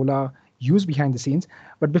and Ola use behind the scenes.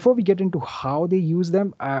 But before we get into how they use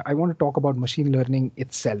them, I want to talk about machine learning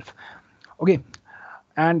itself. Okay.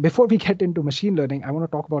 And before we get into machine learning, I want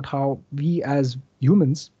to talk about how we as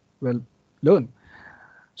humans learn.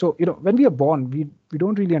 So, when we are born, we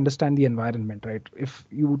don't really understand the environment, right? If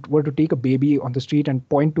you were to take a baby on the street and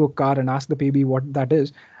point to a car and ask the baby what that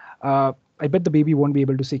is, I bet the baby won't be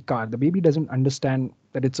able to say car. The baby doesn't understand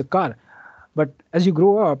that it's a car. But as you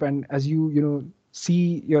grow up and as you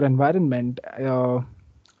see your environment,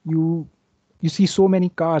 you see so many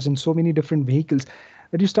cars and so many different vehicles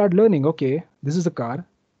that you start learning, okay, this is a car,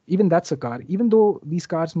 even that's a car, even though these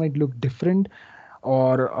cars might look different,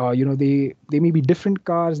 or they may be different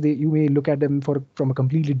cars, you may look at them from a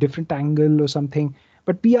completely different angle or something,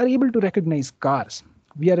 but we are able to recognize cars.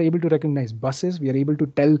 We are able to recognize buses. We are able to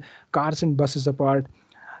tell cars and buses apart.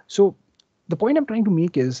 So the point I'm trying to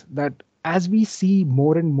make is that as we see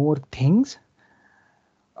more and more things,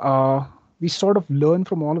 we sort of learn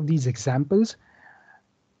from all of these examples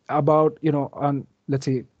about, let's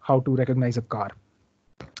say, how to recognize a car.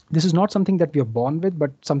 This is not something that we are born with,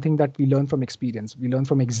 but something that we learn from experience. We learn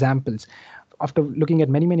from examples. After looking at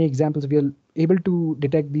many examples, we are able to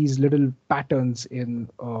detect these little patterns in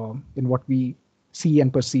what we see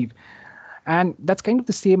and perceive. And that's kind of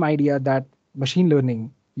the same idea that machine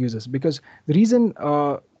learning uses, because the reason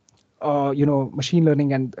machine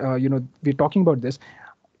learning and we're talking about this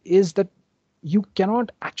is that you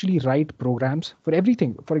cannot actually write programs for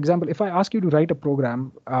everything. For example, if I ask you to write a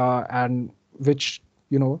program and which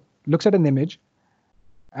looks at an image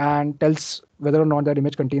and tells whether or not that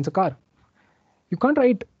image contains a car, you can't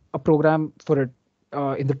write a program for it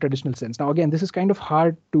in the traditional sense. Now, again, this is kind of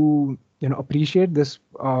hard to appreciate this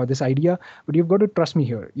idea, but you've got to trust me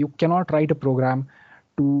here. You cannot write a program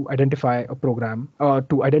to identify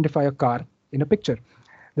a car in a picture.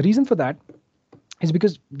 The reason for that is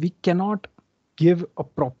because we cannot give a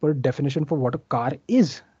proper definition for what a car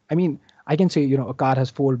is. I mean, I can say, a car has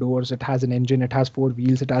four doors, it has an engine, it has four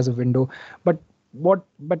wheels, it has a window, but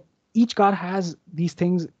but each car has these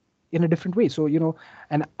things in a different way. So,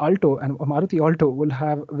 an Alto and a Maruti Alto will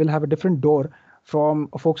have a different door from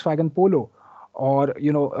a Volkswagen Polo, or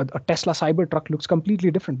a Tesla Cybertruck looks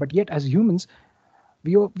completely different. But yet, as humans,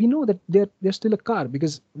 we know that they're still a car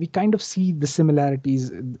because we kind of see the similarities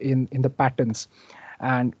in the patterns,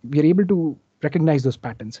 and we are able to recognize those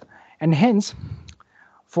patterns. And hence,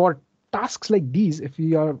 for tasks like these, if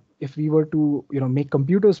we were to make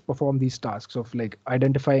computers perform these tasks of like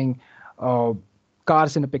identifying uh,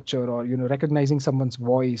 cars in a picture, or recognizing someone's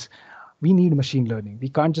voice, we need machine learning. We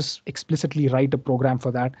can't just explicitly write a program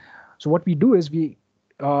for that. So what we do is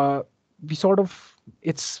uh, we sort of,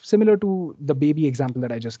 it's similar to the baby example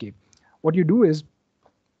that I just gave. What you do is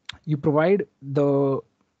you provide the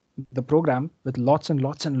program with lots and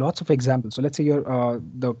lots and lots of examples. So let's say you're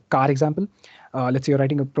the car example. Let's say you're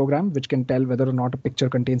writing a program which can tell whether or not a picture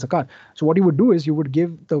contains a car. So what you would do is you would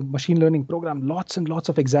give the machine learning program lots and lots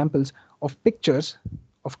of examples of pictures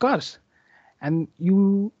of cars, and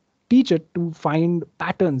you teach it to find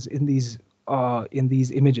patterns in these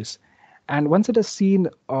images. And once it has seen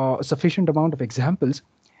a sufficient amount of examples,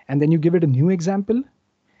 and then you give it a new example,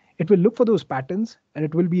 it will look for those patterns, and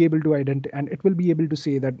it will be able to identify, and it will be able to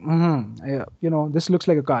say that, this looks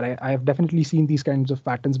like a car. I have definitely seen these kinds of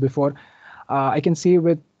patterns before. I can say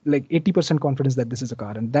with like 80% confidence that this is a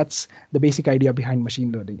car. And that's the basic idea behind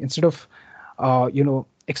machine learning. Instead of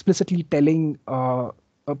explicitly telling a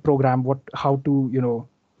program how to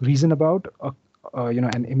reason about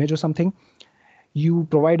an image or something, you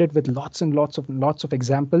provide it with lots and lots of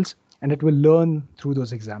examples, and it will learn through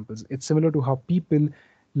those examples. It's similar to how people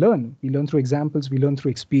learn. We learn through examples, we learn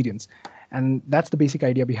through experience. And that's the basic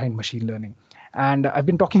idea behind machine learning. And I've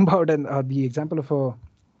been talking about the example of a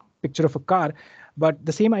picture of a car, but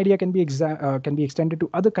the same idea can be extended to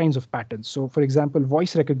other kinds of patterns. So for example,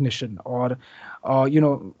 voice recognition, or a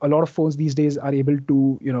lot of phones these days are able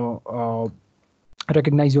to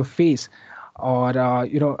recognize your face, or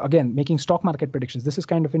again, making stock market predictions. This is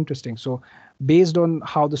kind of interesting. So based on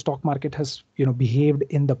how the stock market has behaved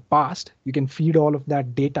in the past, you can feed all of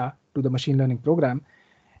that data to the machine learning program,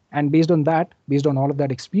 and based on all of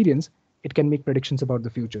that experience, it can make predictions about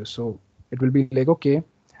the future. So it will be like, okay,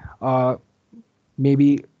 uh,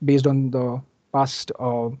 maybe based on the past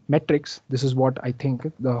metrics, this is what I think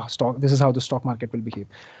this is how the stock market will behave.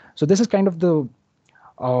 So this is kind of the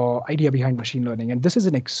idea behind machine learning. And this is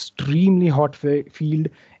an extremely hot field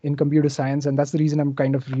in computer science. And that's the reason I'm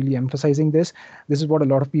kind of really emphasizing this. This is what a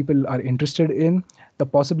lot of people are interested in. The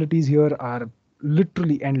possibilities here are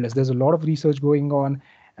literally endless. There's a lot of research going on,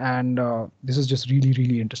 and this is just really,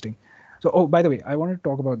 really interesting. So, oh, by the way, I wanted to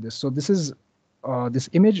talk about this. So this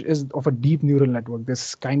image is of a deep neural network.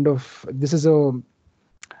 This is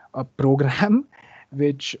a program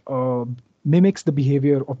which mimics the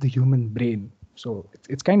behavior of the human brain. So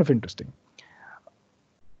it's kind of interesting.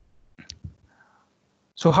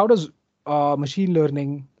 So how does machine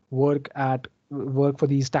learning work for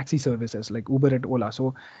these taxi services like Uber and Ola?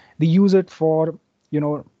 So they use it for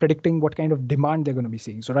predicting what kind of demand they're going to be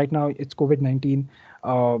seeing. So right now it's COVID-19.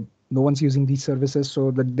 No one's using these services,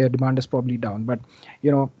 so that their demand is probably down. But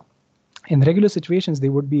in regular situations, they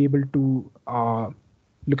would be able to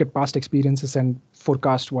look at past experiences and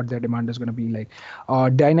forecast what their demand is going to be like.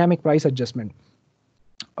 Dynamic price adjustment.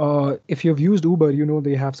 If you've used Uber,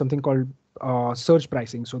 they have something called surge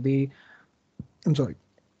pricing. So they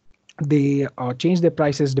change their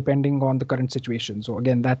prices depending on the current situation. So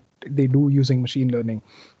again, that they do using machine learning.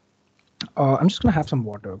 I'm just going to have some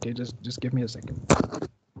water. Okay, just give me a second.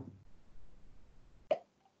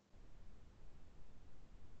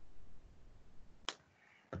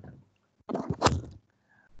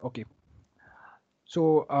 Okay.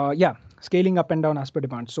 So yeah, scaling up and down as per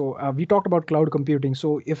demand. So we talked about cloud computing.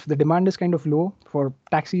 So if the demand is kind of low for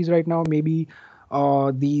taxis right now, maybe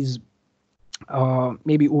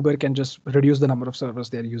maybe Uber can just reduce the number of servers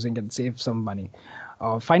they're using and save some money.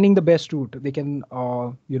 Finding the best route, they can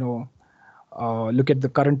look at the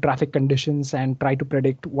current traffic conditions and try to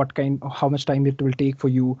predict how much time it will take for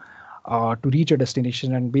you to reach a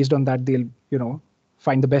destination, and based on that, they'll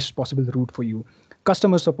find the best possible route for you.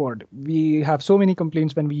 Customer support. We have so many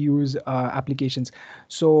complaints when we use applications.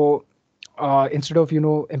 So instead of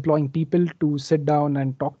employing people to sit down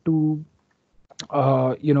and talk to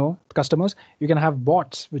customers, you can have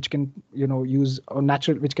bots which can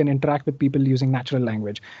which can interact with people using natural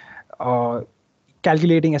language.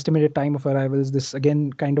 Calculating estimated time of arrivals. This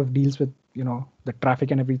again kind of deals with the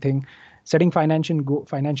traffic and everything. setting financial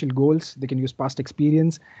goals. They can use past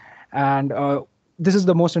experience, and this is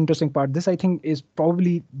the most interesting part. This, I think, is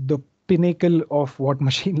probably the pinnacle of what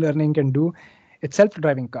machine learning can do. It's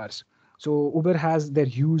self-driving cars. So Uber has their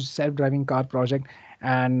huge self-driving car project,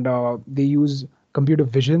 and they use computer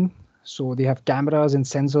vision. So they have cameras and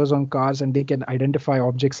sensors on cars, and they can identify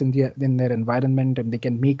objects in their environment, and they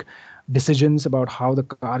can make decisions about how the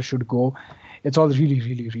car should go. It's all really,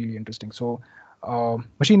 really, really interesting. So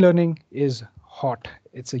machine learning is hot.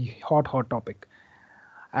 It's a hot topic.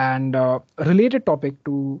 And a related topic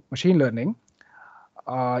to machine learning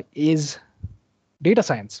is data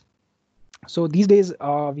science. So these days,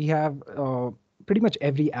 we have pretty much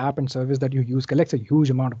every app and service that you use collects a huge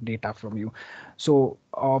amount of data from you. So,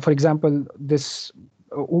 for example, this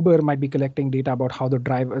Uber might be collecting data about how the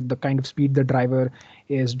kind of speed the driver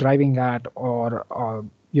is driving at, or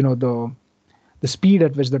the speed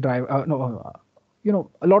at which the driver.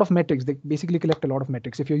 No, a lot of metrics. They basically collect a lot of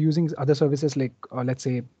metrics. If you're using other services like, let's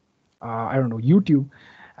say, I don't know, YouTube,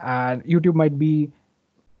 and YouTube might be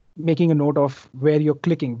making a note of where you're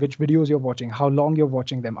clicking, which videos you're watching, how long you're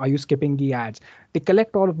watching them, are you skipping the ads? They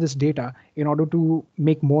collect all of this data in order to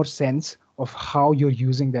make more sense of how you're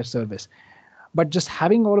using their service. But just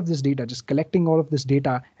having all of this data, just collecting all of this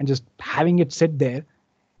data and just having it sit there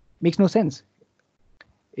makes no sense.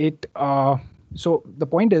 So the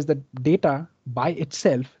point is that data by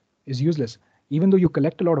itself is useless. Even though you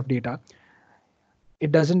collect a lot of data,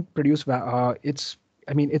 it doesn't produce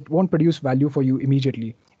it won't produce value for you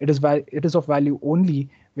immediately. It is of value only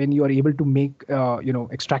when you are able to make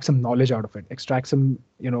extract some knowledge out of it, extract some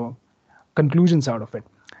conclusions out of it.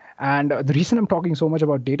 And the reason I'm talking so much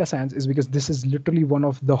about data science is because this is literally one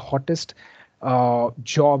of the hottest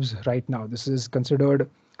jobs right now. This is considered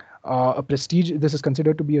This is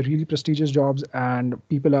considered to be a really prestigious jobs, and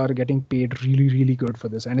people are getting paid really, really good for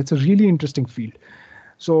this. And it's a really interesting field.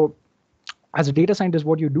 So as a data scientist,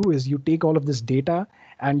 what you do is you take all of this data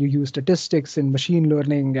and you use statistics and machine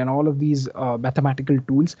learning and all of these mathematical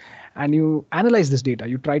tools, and you analyze this data.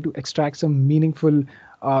 You try to extract some meaningful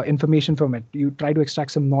information from it. You try to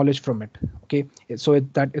extract some knowledge from it. Okay, so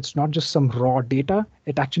that it's not just some raw data.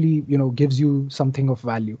 It actually gives you something of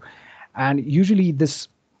value, and usually this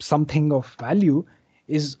something of value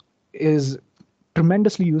is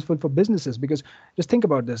tremendously useful for businesses. Because just think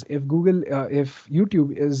about this: if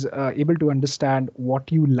YouTube is able to understand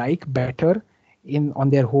what you like better on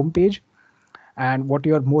their homepage and what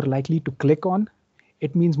you're more likely to click on,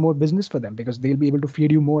 it means more business for them, because they'll be able to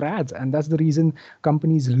feed you more ads. And that's the reason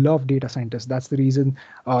companies love data scientists. That's the reason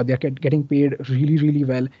they're getting paid really, really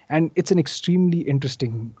well. And it's an extremely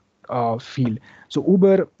interesting field. So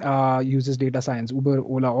Uber uses data science. Uber,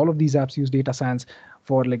 Ola, all of these apps use data science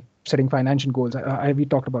for like setting financial goals. We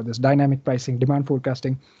talked about this: dynamic pricing, demand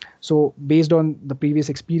forecasting. So based on the previous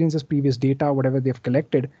experiences, previous data, whatever they've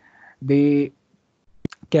collected, they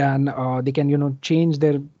can change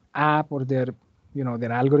their app or their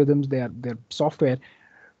algorithms, their software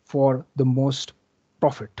for the most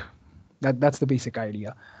profit. That's the basic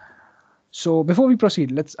idea. So before we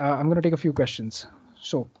proceed, I'm going to take a few questions.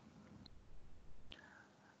 So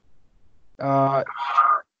I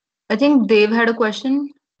think Dave had a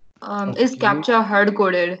question. Is Okay. CAPTCHA hard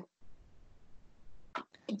coded?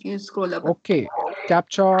 If you scroll up. Okay,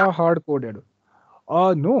 CAPTCHA hard coded.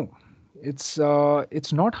 No, it's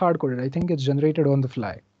not hard coded. I think it's generated on the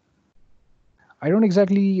fly. I don't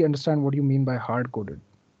exactly understand what you mean by hard coded.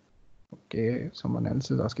 Okay, someone else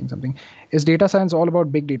is asking something. Is data science all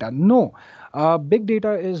about big data? No, big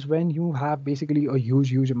data is when you have basically a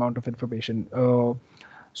huge amount of information.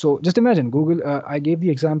 So just imagine Google. I gave the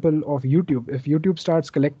example of YouTube. If YouTube starts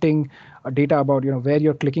collecting data about where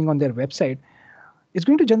you're clicking on their website, it's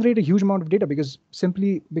going to generate a huge amount of data, because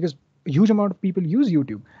a huge amount of people use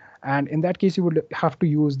YouTube. And in that case, you would have to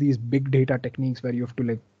use these big data techniques where you have to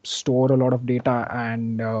like store a lot of data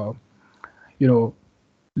and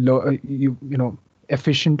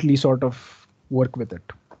efficiently sort of work with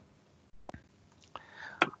it.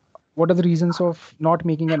 What are the reasons of not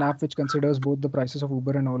making an app which considers both the prices of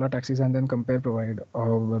Uber and Ola taxis and then compare provide?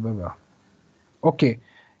 Blah, blah, blah. Okay,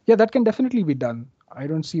 yeah, that can definitely be done. I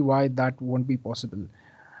don't see why that won't be possible.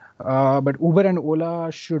 But Uber and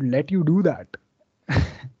Ola should let you do that.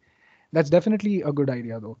 That's definitely a good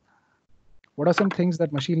idea, though. What are some things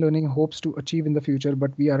that machine learning hopes to achieve in the future,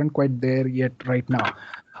 but we aren't quite there yet right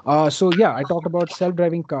now? So yeah, I talked about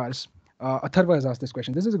self-driving cars. Atharva has asked this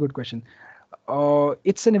question. This is a good question.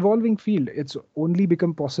 It's an evolving field. It's only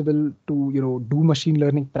become possible to do machine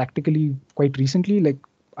learning practically quite recently, like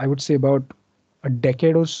I would say about a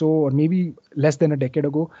decade or so, or maybe less than a decade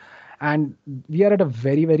ago. And we are at a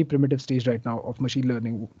very, very primitive stage right now of machine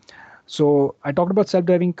learning. So I talked about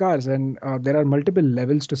self-driving cars, and there are multiple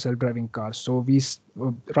levels to self-driving cars. So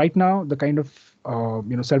right now, the kind of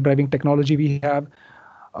self-driving technology we have,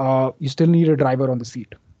 you still need a driver on the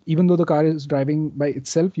seat. Even though the car is driving by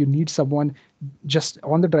itself, you need someone just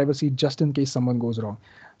on the driver's seat just in case someone goes wrong.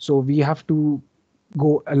 So we have to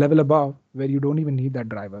go a level above where you don't even need that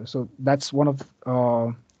driver. So that's one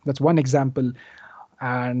example.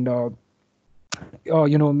 And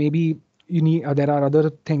maybe you need there are other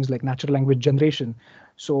things like natural language generation.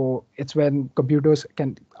 So it's when computers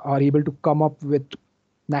are able to come up with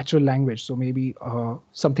natural language. So maybe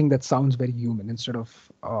something that sounds very human instead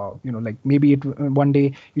of like maybe one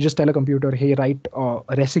day you just tell a computer, hey, write a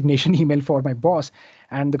resignation email for my boss,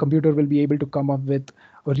 and the computer will be able to come up with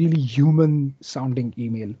a really human sounding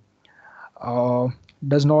email. uh,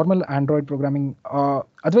 does normal Android programming,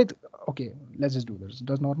 Advait, okay, let's just do this.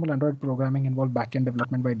 Does normal Android programming involve backend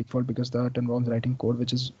development by default because that involves writing code,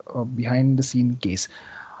 which is behind the scene case?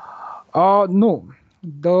 No.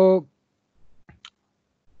 The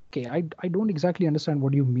Okay, I don't exactly understand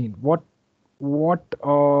what you mean. What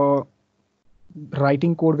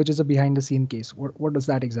writing code which is a behind the scene case? What does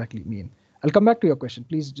that exactly mean? I'll come back to your question.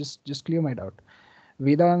 Please just clear my doubt.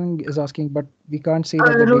 Vedang is asking, but we can't say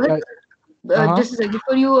that the Rohit, data. Uh-huh. just a second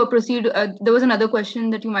before you proceed. There was another question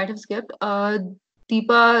that you might have skipped.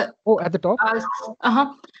 Deepa Oh, at the top. asks,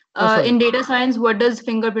 Oh, sorry. in data science, what does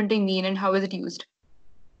fingerprinting mean and how is it used?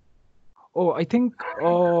 Oh, I think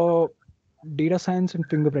data science and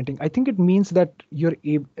fingerprinting. I think it means that you're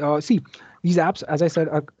able. See, these apps, as I said,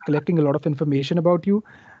 are collecting a lot of information about you.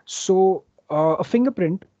 So a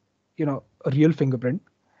fingerprint, a real fingerprint,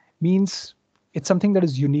 means it's something that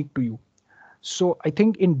is unique to you. So I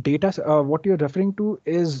think in data, what you're referring to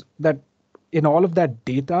is that in all of that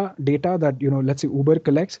data that let's say Uber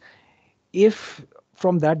collects, if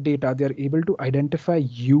from that data they're able to identify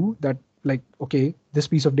you, that like, okay, this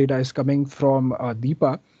piece of data is coming from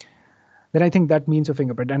Deepa, then I think that means a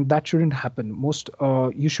fingerprint, and that shouldn't happen.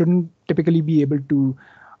 You shouldn't typically be able to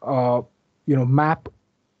map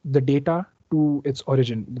the data to its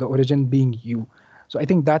origin, the origin being you. So I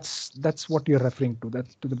think that's what you're referring to. That,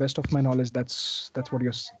 to the best of my knowledge, that's what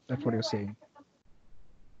you're saying.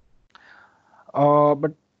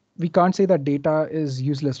 But we can't say that data is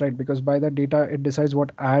useless, right? Because by that data, it decides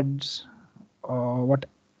what ads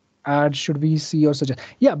should we see or suggest.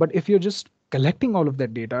 Yeah, but if you're just collecting all of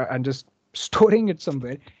that data and just storing it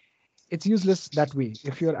somewhere, it's useless that way.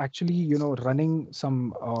 If you're actually running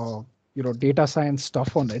some data science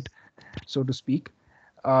stuff on it, so to speak,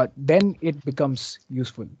 then it becomes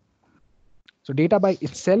useful. So data by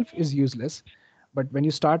itself is useless, but when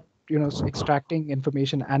you start extracting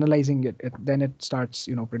information, analyzing it, then it starts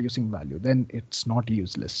producing value. Then it's not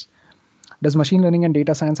useless. Does machine learning and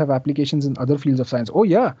data science have applications in other fields of science? Oh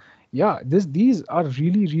yeah. These are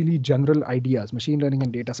really, really general ideas. Machine learning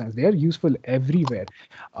and data science, they are useful everywhere.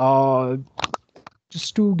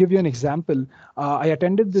 Just to give you an example, I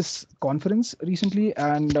attended this conference recently,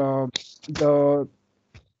 and I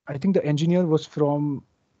think the engineer was from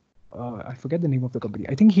I forget the name of the company.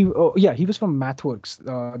 I think he was from MathWorks.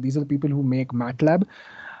 These are the people who make MATLAB,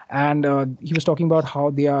 and he was talking about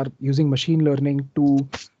how they are using machine learning to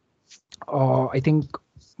I think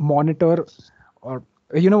monitor, or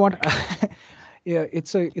you know what. Yeah,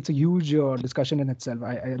 it's a huge discussion in itself.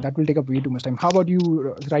 That will take up way too much time. How about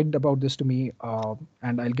you write about this to me,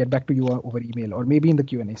 and I'll get back to you over email or maybe in the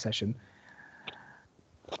Q&A session.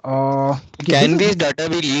 Okay, Can this data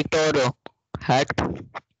be leaked or hacked?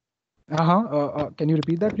 Can you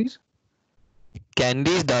repeat that, please? Can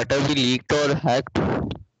this data be leaked or hacked?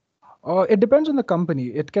 It depends on the company.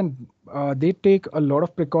 It can they take a lot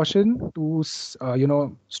of precaution to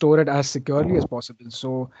store it as securely as possible.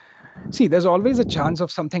 So see, there's always a chance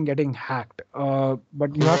of something getting hacked,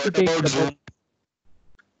 but you have to take the Zoom?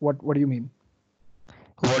 What do you mean?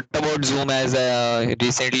 What about Zoom, as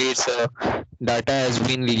recently its data has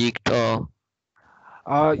been leaked?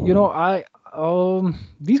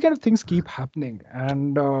 These kind of things keep happening,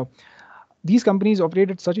 and these companies operate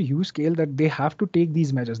at such a huge scale that they have to take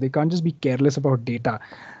these measures. They can't just be careless about data.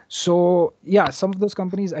 So yeah, some of those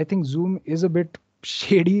companies, I think Zoom is a bit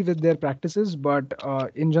shady with their practices, but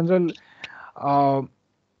in general,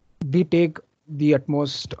 they take the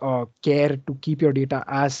utmost care to keep your data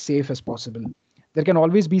as safe as possible. There can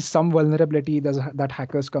always be some vulnerability that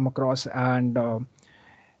hackers come across and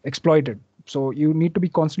exploit it. So you need to be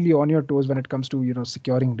constantly on your toes when it comes to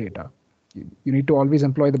securing data. You need to always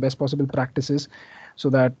employ the best possible practices so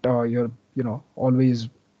that you're always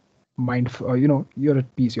you're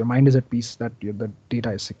at peace. Your mind is at peace that the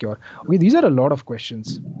data is secure. Okay, these are a lot of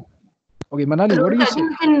questions. Okay, Manali, what do you I say? think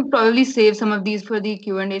we can probably save some of these for the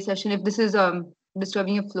Q&A session if this is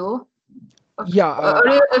disturbing your flow. Yeah, Or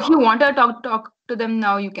if you want to talk to them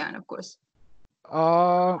now, you can, of course.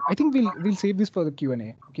 I think we'll save this for the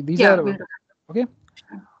Q&A. Okay, these Yeah, are we'll do okay.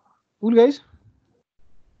 that. Cool, guys.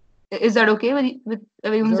 Is that okay with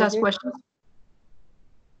everyone Is who's that asked okay? questions?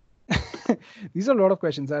 These are a lot of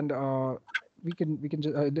questions, and we can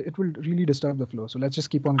just, it will really disturb the flow. So let's just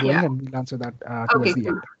keep on going, Yeah. and we'll answer that Okay, towards the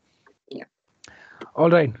cool. end. Yeah. All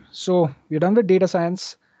right. So we're done with data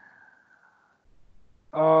science.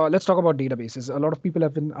 Let's talk about databases. A lot of people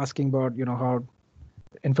have been asking about how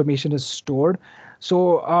information is stored.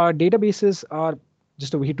 So databases are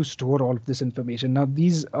just a way to store all of this information. Now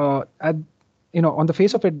these on the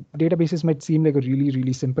face of it, databases might seem like a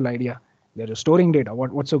really simple idea. They're just storing data.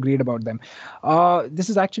 What's so great about them? This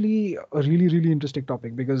is actually a really interesting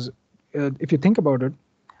topic because if you think about it,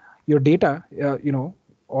 your data,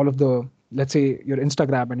 all of the, let's say your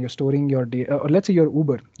Instagram, and you're storing your data, or let's say your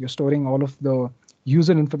Uber, you're storing all of the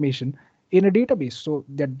user information in a database. So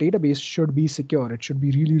that database should be secure. It should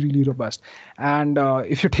be really robust. And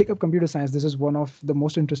if you take up computer science, this is one of the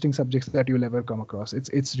most interesting subjects that you'll ever come across.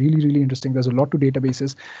 It's really interesting. There's a lot to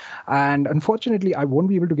databases, and unfortunately, I won't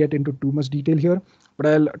be able to get into too much detail here. But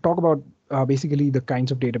I'll talk about basically the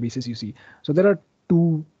kinds of databases you see. So there are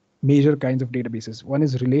two major kinds of databases. One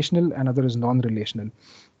is relational, another is non-relational.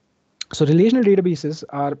 So relational databases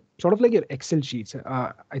are sort of like your Excel sheets.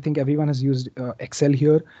 I think everyone has used Excel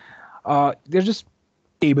here. They're just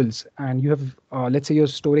tables, and you have, let's say you're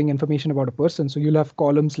storing information about a person. So you'll have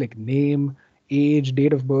columns like name, age,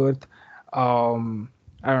 date of birth, I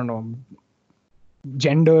don't know,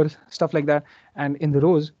 gender, stuff like that. And in the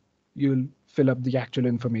rows, you'll fill up the actual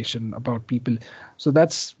information about people. So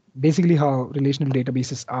that's basically how relational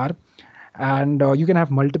databases are. And you can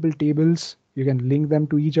have multiple tables. You can link them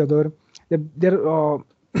to each other. They're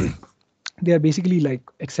they are basically like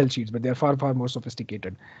Excel sheets, but they're far more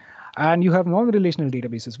sophisticated. And you have non-relational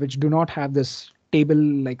databases, which do not have this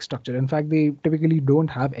table-like structure. In fact, they typically don't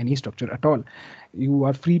have any structure at all. You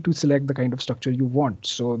are free to select the kind of structure you want.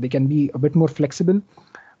 So they can be a bit more flexible,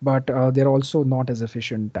 but they're also not as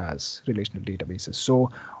efficient as relational databases. So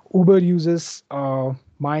Uber uses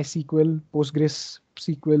MySQL,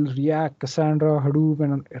 PostgreSQL, React, Cassandra, Hadoop,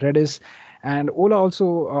 and Redis. And Ola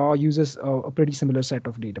also uses a pretty similar set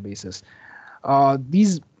of databases.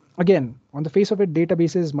 These, again, on the face of it,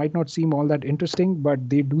 databases might not seem all that interesting, but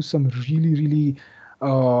they do some really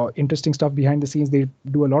interesting stuff behind the scenes. They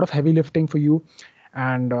do a lot of heavy lifting for you,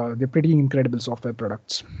 and they're pretty incredible software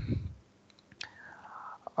products.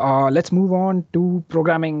 Let's move on to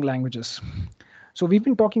programming languages. So we've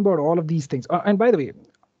been talking about all of these things. And by the way,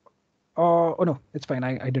 oh no, it's fine.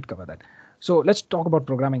 I did cover that. So let's talk about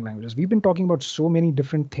programming languages. We've been talking about so many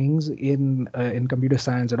different things in computer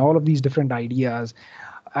science and all of these different ideas.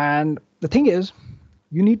 And the thing is,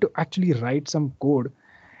 you need to actually write some code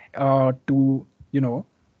to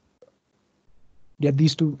get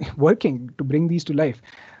these to working, to bring these to life.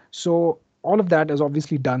 So all of that is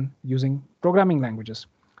obviously done using programming languages.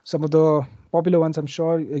 Some of the popular ones, I'm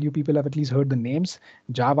sure you people have at least heard the names: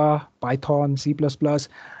 Java, Python, C++.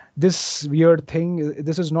 This weird thing,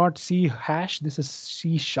 this is not C hash, this is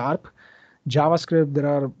C sharp. JavaScript, there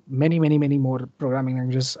are many more programming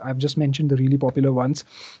languages. I've just mentioned the really popular ones.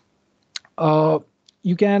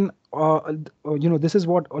 You can, this is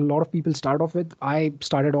what a lot of people start off with. I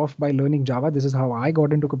started off by learning Java. This is how I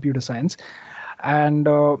got into computer science. And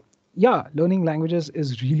yeah, learning languages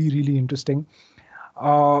is really interesting.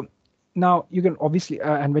 Now you can obviously,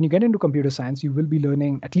 and when you get into computer science, you will be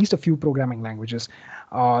learning at least a few programming languages.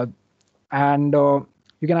 And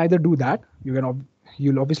you can either do that,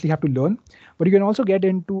 you'll obviously have to learn, but you can also get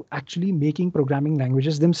into actually making programming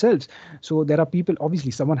languages themselves. So there are people,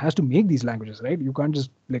 obviously someone has to make these languages, right? You can't just,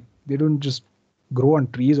 like, they don't just grow on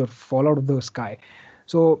trees or fall out of the sky.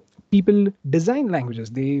 So people design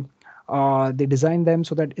languages. They design them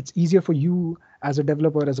so that it's easier for you as a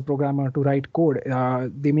developer, as a programmer, to write code.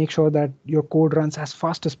 They make sure that your code runs as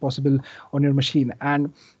fast as possible on your machine.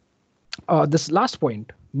 And this last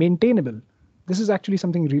point, maintainable. This is actually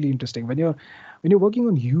something really interesting. When you're working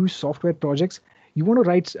on huge software projects, you want to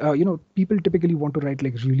write. People typically want to write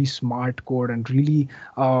like really smart code and really,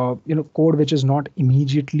 code which is not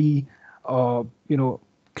immediately,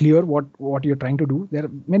 clear what you're trying to do. There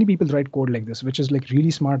are many people write code like this, which is like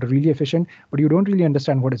really smart, really efficient, but you don't really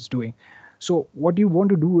understand what it's doing. So what you want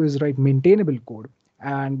to do is write maintainable code.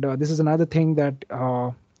 And this is another thing that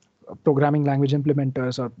programming language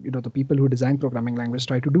implementers, or the people who design programming language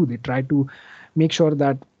try to do. They try to make sure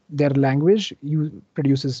that their language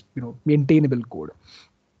produces maintainable code.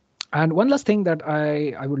 And one last thing that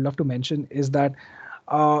I would love to mention is that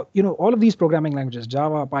all of these programming languages,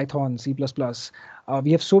 Java, Python, C++,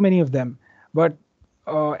 we have so many of them, but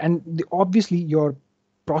obviously your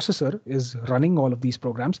processor is running all of these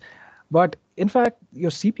programs, but in fact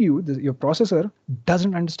your CPU, your processor,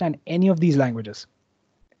 doesn't understand any of these languages.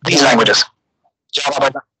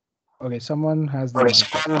 Java. Okay, someone has their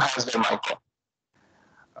mic.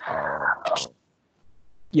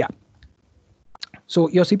 Yeah. So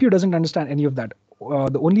your CPU doesn't understand any of that.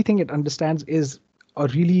 The only thing it understands is a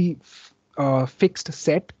really fixed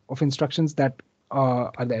set of instructions that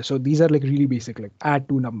are there. So these are like really basic, like add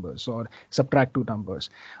two numbers or subtract two numbers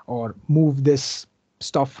or move this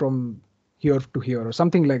stuff from here to here or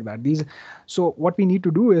something like that. So what we need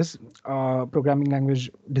to do is programming language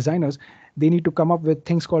designers, they need to come up with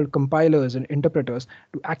things called compilers and interpreters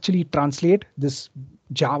to actually translate this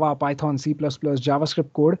Java, Python, C++,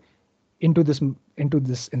 JavaScript code into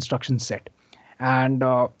this instruction set. And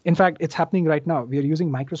in fact, it's happening right now. We are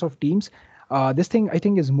using Microsoft Teams. This thing, I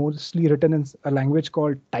think, is mostly written in a language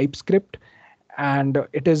called TypeScript, and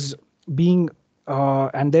it is being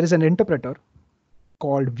and there is an interpreter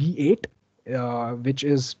called V8, which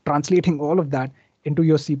is translating all of that into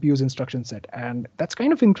your CPU's instruction set. And that's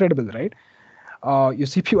kind of incredible, right? Your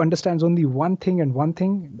CPU understands only one thing,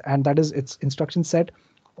 and that is its instruction set.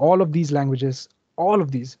 All of these languages, all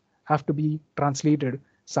of these have to be translated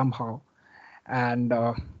somehow. And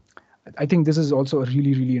I think this is also a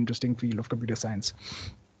really, really interesting field of computer science.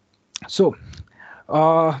 So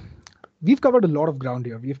we've covered a lot of ground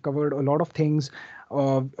here. We've covered a lot of things,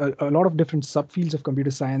 a lot of different subfields of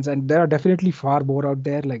computer science, and there are definitely far more out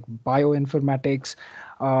there, like bioinformatics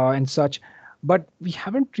and such. But we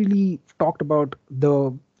haven't really talked about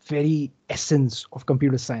the very essence of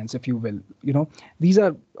computer science, if you will.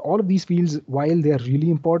 All of these fields, while they are really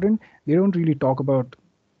important, they don't really talk about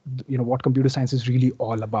what computer science is really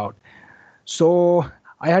all about. So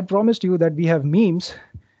I had promised you that we have memes,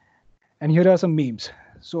 and here are some memes.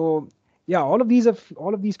 So yeah, all of these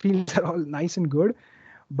fields are all nice and good,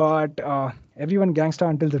 but everyone gangsta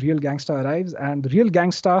until the real gangsta arrives, and the real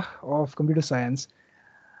gangsta of computer science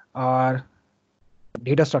are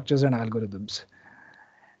data structures and algorithms.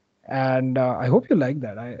 And I hope you like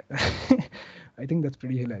that. I think that's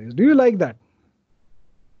pretty hilarious. Do you like that?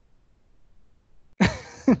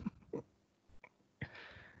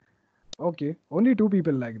 Okay, only two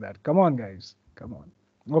people like that. Come on, guys. Come on.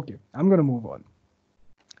 Okay, I'm going to move on.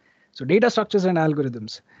 So data structures and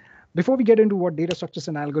algorithms. Before we get into what data structures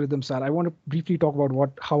and algorithms are, I want to briefly talk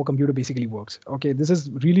about how a computer basically works. Okay, this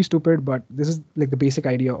is really stupid, but this is like the basic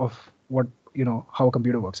idea of how a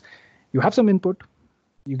computer works. You have some input,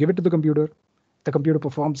 you give it to the computer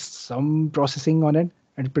performs some processing on it,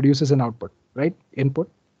 and it produces an output, right?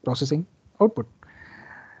 Input, processing, output.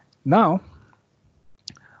 Now,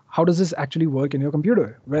 how does this actually work in your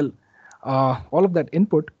computer? Well, all of that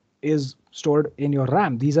input is stored in your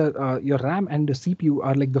RAM. These are your RAM and the CPU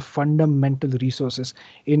are like the fundamental resources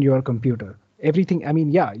in your computer. Everything, I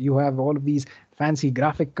mean, yeah, you have all of these fancy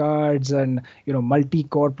graphic cards and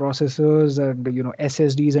multi-core processors and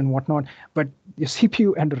SSDs and whatnot, but your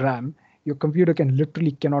CPU and RAM, your computer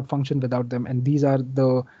cannot function without them. And these are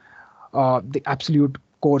the absolute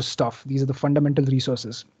core stuff. These are the fundamental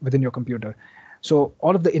resources within your computer. So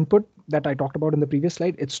all of the input that I talked about in the previous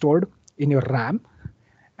slide, it's stored in your RAM,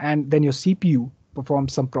 and then your CPU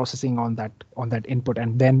performs some processing on that input,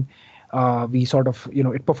 and then we sort of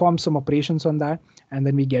it performs some operations on that, and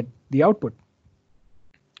then we get the output.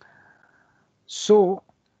 So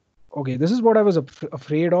okay, this is what I was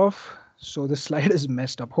afraid of. So this slide is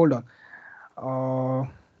messed up. Hold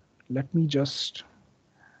on. Let me just.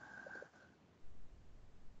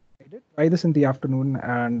 I did try this in the afternoon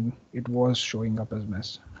and it was showing up as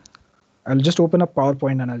mess. I'll just open up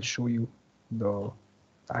PowerPoint and I'll show you the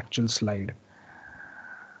actual slide.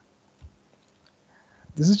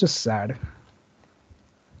 This is just sad.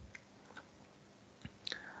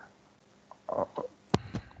 Okay.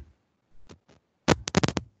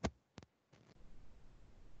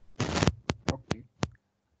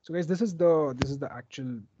 So guys, this is the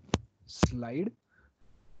actual slide.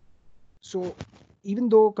 So even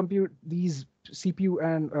though these CPU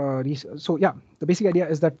and so yeah, the basic idea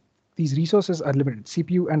is that these resources are limited.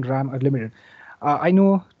 CPU and RAM are limited. I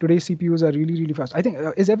know today's CPUs are really, really fast. I think,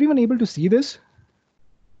 is everyone able to see this?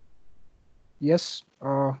 Yes,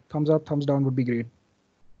 thumbs up, thumbs down would be great.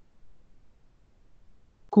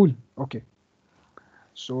 Cool, okay.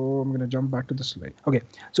 So I'm going to jump back to the slide. Okay.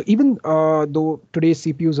 So even though today's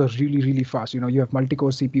CPUs are really, really fast, you have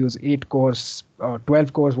multi-core CPUs, 8 cores,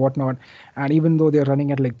 12 cores, whatnot. And even though they're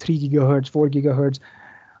running at like 3 gigahertz, 4 gigahertz,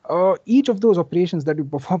 each of those operations that you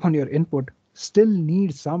perform on your input still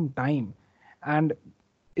need some time. And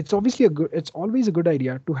it's obviously it's always a good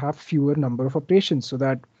idea to have fewer number of operations so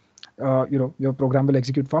that your program will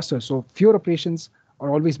execute faster. So fewer operations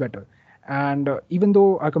are always better. And even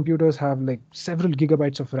though our computers have like several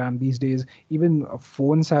gigabytes of RAM these days, even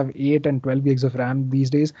phones have 8 and 12 gigs of RAM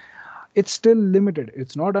these days, it's still limited.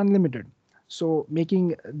 It's not unlimited. So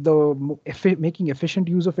making efficient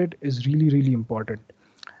use of it is really, really important.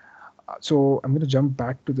 So I'm going to jump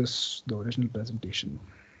back to the original presentation.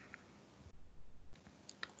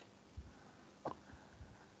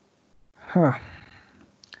 Huh.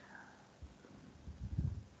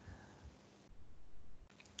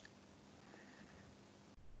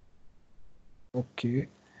 Okay.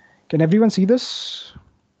 Can everyone see this?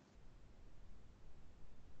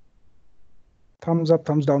 Thumbs up,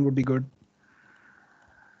 thumbs down would be good.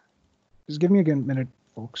 Just give me a minute,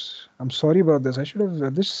 folks. I'm sorry about this. I should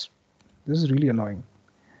have this. This is really annoying.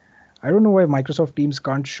 I don't know why Microsoft Teams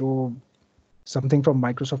can't show something from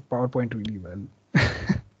Microsoft PowerPoint really well.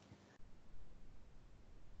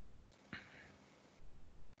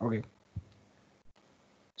 Okay.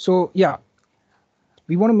 So yeah,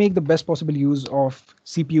 we want to make the best possible use of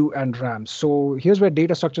CPU and RAM. So here's where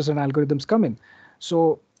data structures and algorithms come in.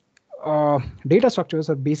 So data structures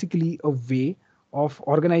are basically a way of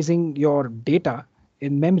organizing your data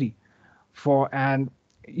in memory and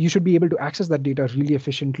you should be able to access that data really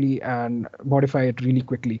efficiently and modify it really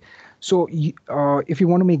quickly. So if you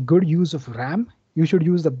want to make good use of RAM, you should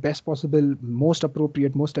use the best possible, most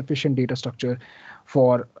appropriate, most efficient data structure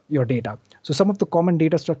for your data. So some of the common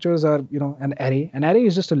data structures are, an array. An array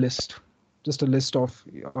is just a list of,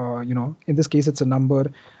 in this case, it's a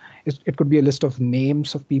number. It could be a list of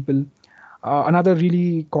names of people. Another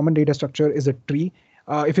really common data structure is a tree.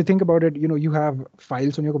 If you think about it, you have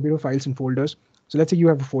files on your computer, files and folders. So let's say you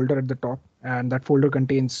have a folder at the top, and that folder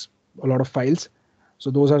contains a lot of files.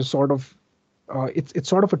 So those are sort of, it's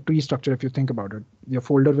sort of a tree structure if you think about it. Your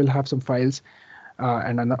folder will have some files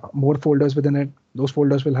and more folders within it. Those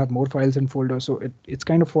folders will have more files and folders. So it's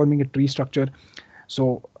kind of forming a tree structure.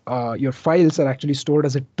 So your files are actually stored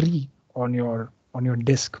as a tree on your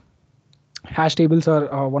disk. Hash tables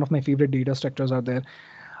are one of my favorite data structures out there.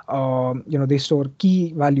 They store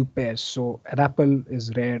key value pairs. So an apple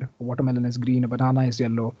is red, a watermelon is green, a banana is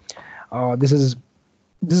yellow. This is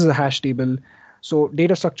a hash table. So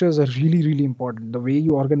data structures are really, really important. The way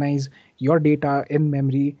you organize your data in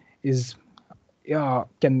memory it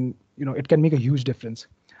can make a huge difference.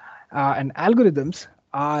 And algorithms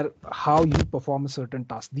are how you perform a certain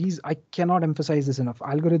task. I cannot emphasize this enough.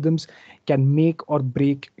 Algorithms can make or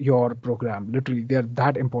break your program. Literally, they're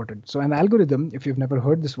that important. So an algorithm, if you've never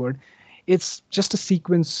heard this word, it's just a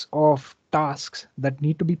sequence of tasks that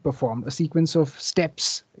need to be performed, a sequence of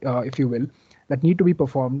steps, if you will, that need to be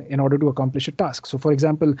performed in order to accomplish a task. So for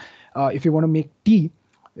example, if you want to make tea,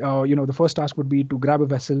 the first task would be to grab a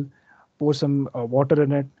vessel, pour some water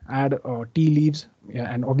in it, add tea leaves,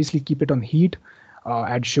 and obviously keep it on heat,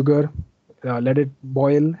 add sugar, let it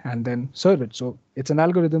boil, and then serve it. So it's an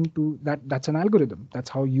algorithm that's an algorithm. That's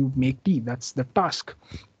how you make tea. That's the task.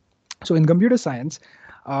 So in computer science,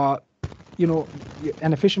 an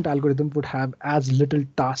efficient algorithm would have as little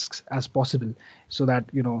tasks as possible so that,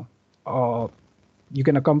 you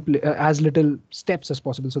can accomplish as little steps as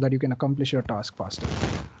possible so that you can accomplish your task faster.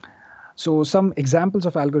 So some examples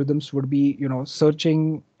of algorithms would be,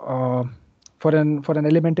 searching for an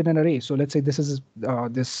element in an array. So let's say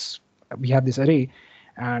we have this array,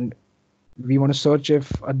 and we want to search if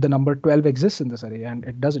the number 12 exists in this array, and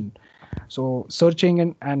it doesn't. So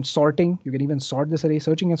searching and sorting, you can even sort this array.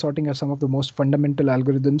 Searching and sorting are some of the most fundamental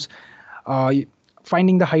algorithms.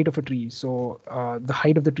 Finding the height of a tree. So the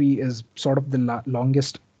height of the tree is sort of the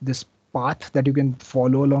longest this path that you can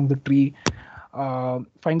follow along the tree.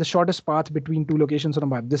 Find the shortest path between two locations on a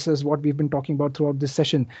map. This is what we've been talking about throughout this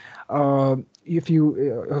session. If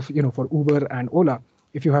you, for Uber and Ola,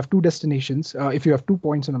 if you have two destinations, if you have 2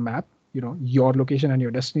 points on a map, your location and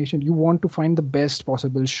your destination, you want to find the best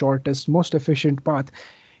possible, shortest, most efficient path.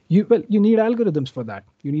 You need algorithms for that.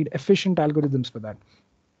 You need efficient algorithms for that.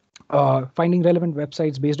 Finding relevant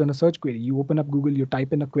websites based on a search query. You open up Google, you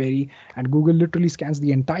type in a query, and Google literally scans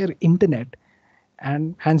the entire internet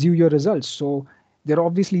and hands you your results. So they're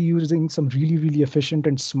obviously using some really, really efficient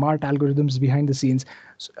and smart algorithms behind the scenes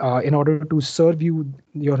in order to serve you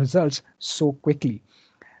your results so quickly.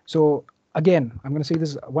 So Again, I'm going to say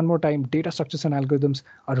this one more time. Data structures and algorithms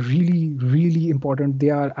are really, really important. They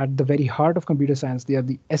are at the very heart of computer science. They are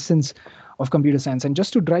the essence of computer science. And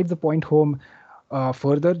just to drive the point home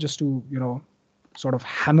further, just to, sort of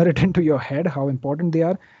hammer it into your head how important they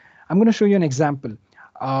are, I'm going to show you an example.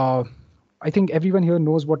 Uh, I think everyone here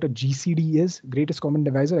knows what a GCD is, greatest common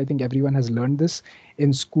divisor. I think everyone has learned this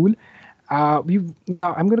in school. Now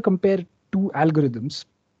I'm going to compare two algorithms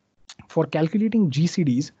for calculating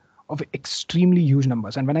GCDs of extremely huge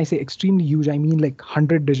numbers. And when I say extremely huge, I mean like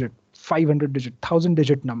 100 digit, 500 digit, 1000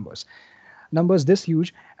 digit numbers this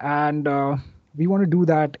huge. And we want to do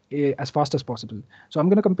that as fast as possible. So I'm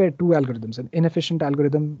going to compare two algorithms, an inefficient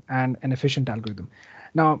algorithm and an efficient algorithm.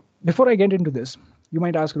 Now, before I get into this, you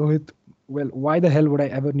might ask, Rohit, well, why the hell would I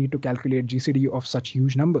ever need to calculate GCD of such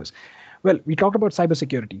huge numbers? Well, we talked about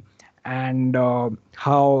cybersecurity and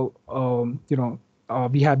how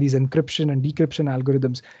we have these encryption and decryption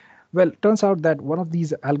algorithms. Well, turns out that one of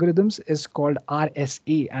these algorithms is called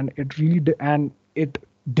RSA, and it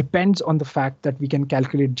depends on the fact that we can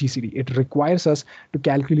calculate GCD. It requires us to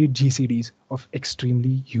calculate GCDs of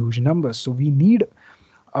extremely huge numbers. So we need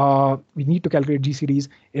to calculate GCDs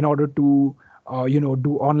in order to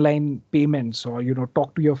do online payments, or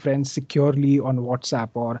talk to your friends securely on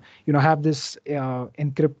WhatsApp, or have this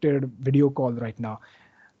encrypted video call right now.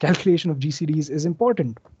 Calculation of GCDs is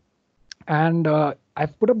important. And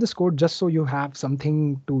I've put up this code just so you have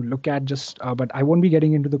something to look at, but I won't be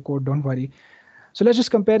getting into the code, don't worry. So let's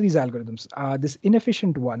just compare these algorithms. This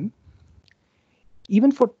inefficient one,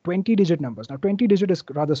 even for 20 digit numbers. Now 20 digit is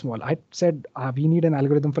rather small. I said we need an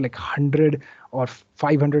algorithm for like 100 or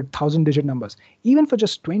 500,000 digit numbers. Even for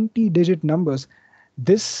just 20 digit numbers,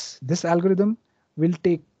 this algorithm will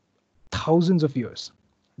take thousands of years.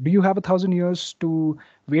 Do you have 1,000 years to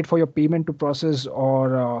wait for your payment to process,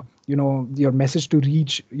 or your message to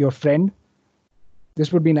reach your friend?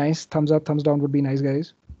 This would be nice. Thumbs up, thumbs down would be nice,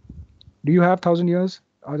 guys. Do you have 1,000 years?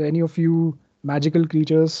 Are there any of you magical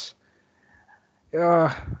creatures?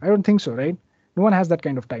 I don't think so, right? No one has that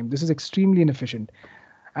kind of time. This is extremely inefficient,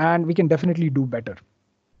 and we can definitely do better.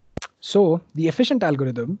 So the efficient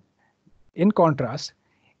algorithm, in contrast,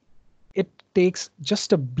 it takes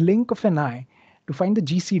just a blink of an eye to find the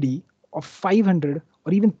GCD of 500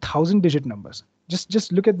 or even 1,000 digit numbers.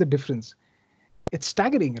 Just look at the difference. It's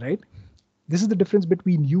staggering, right? This is the difference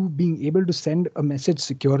between you being able to send a message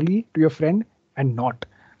securely to your friend and not.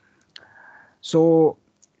 So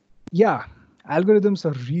yeah, algorithms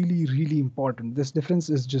are really, really important. This difference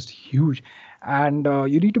is just huge. And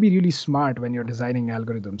you need to be really smart when you're designing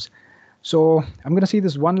algorithms. So I'm going to say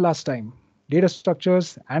this one last time. Data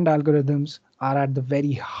structures and algorithms are at the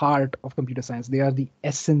very heart of computer science. They are the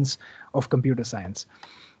essence of computer science.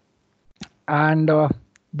 And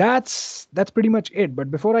that's pretty much it.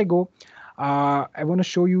 But before I go, I want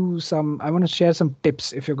to share some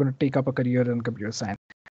tips if you're going to take up a career in computer science.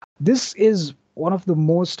 This is one of the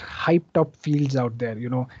most hyped up fields out there.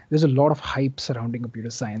 There's a lot of hype surrounding computer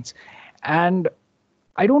science, and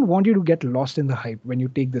I don't want you to get lost in the hype when you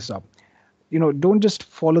take this up. Don't just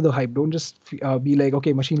follow the hype. Don't just be like,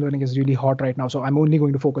 okay, machine learning is really hot right now, so I'm only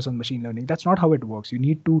going to focus on machine learning. That's not how it works. You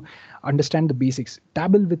need to understand the basics,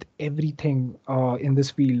 dabble with everything in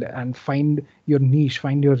this field, and find your niche,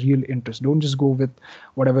 find your real interest. Don't just go with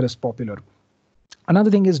whatever is popular.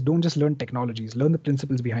 Another thing is, don't just learn technologies, learn the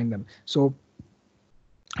principles behind them. So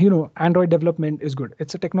Android development is good.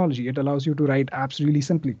 It's a technology. It allows you to write apps really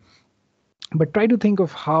simply. But try to think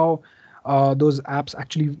of how those apps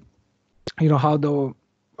actually, how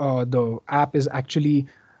the app is actually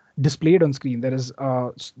displayed on screen. There's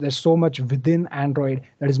so much within Android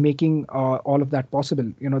that is making all of that possible.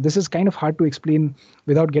 This is kind of hard to explain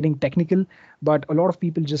without getting technical, but a lot of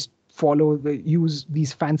people just use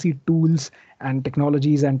these fancy tools and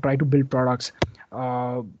technologies and try to build products,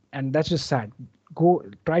 and that's just sad. Go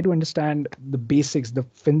try to understand the basics, the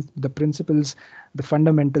principles, the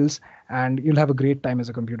fundamentals, and you'll have a great time as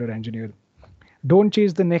a computer engineer. Don't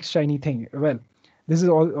chase the next shiny thing. Well, this is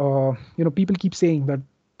all, people keep saying that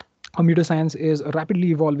computer science is a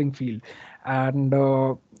rapidly evolving field, and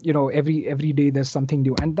every day there's something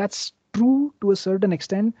new, and that's true to a certain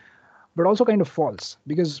extent, but also kind of false,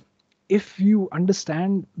 because if you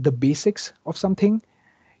understand the basics of something,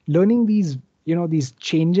 learning these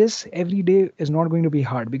changes every day is not going to be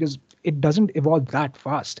hard, because it doesn't evolve that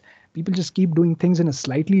fast. People just keep doing things in a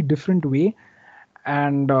slightly different way,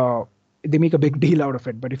 and they make a big deal out of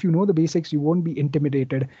it. But if you know the basics, you won't be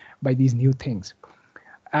intimidated by these new things.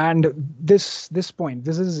 And this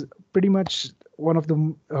is pretty much one of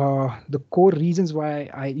the core reasons why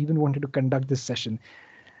I even wanted to conduct this session.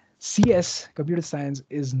 CS, computer science,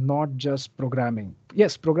 is not just programming.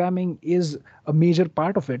 Yes, programming is a major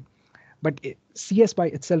part of it, but CS by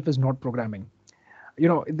itself is not programming.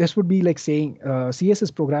 This would be like saying CS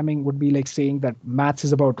is programming would be like saying that maths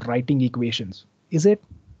is about writing equations. Is it?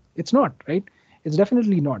 It's not, right? It's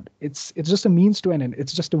definitely not. It's just a means to an end.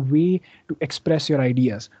 It's just a way to express your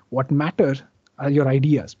ideas. What matter are your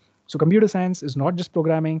ideas. So computer science is not just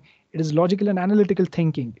programming, it is logical and analytical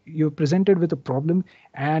thinking. You're presented with a problem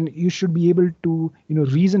and you should be able to,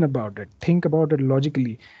 reason about it, think about it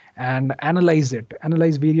logically, and analyze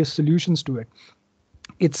various solutions to it.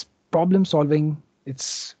 It's problem solving.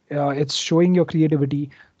 It's showing your creativity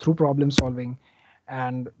through problem solving,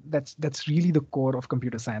 and that's really the core of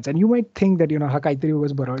computer science. And you might think that ha kaitari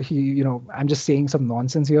was he I'm just saying some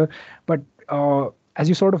nonsense here, but as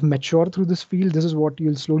you sort of mature through this field, this is what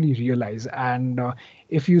you'll slowly realize. And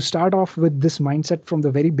if you start off with this mindset from the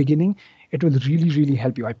very beginning, it will really, really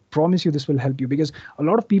help you. I promise you this will help you, because a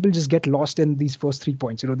lot of people just get lost in these first 3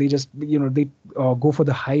 points. They just, they go for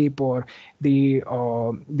the hype, or they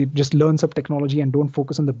just learn some technology and don't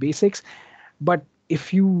focus on the basics. But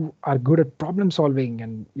if you are good at problem solving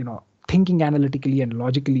and, thinking analytically and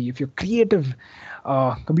logically, if you're creative,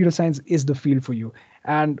 computer science is the field for you.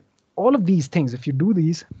 And all of these things, if you do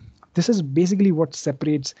these, this is basically what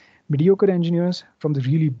separates mediocre engineers from the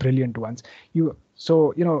really brilliant ones.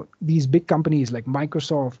 These big companies like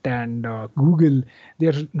Microsoft and Google,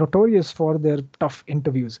 they're notorious for their tough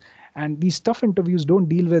interviews. And these tough interviews don't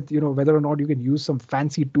deal with, whether or not you can use some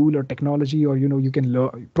fancy tool or technology, or, you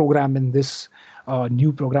can program in this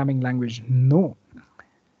new programming language. No,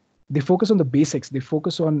 they focus on the basics. They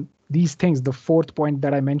focus on these things. The fourth point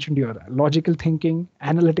that I mentioned here: logical thinking,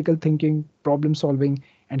 analytical thinking, problem solving,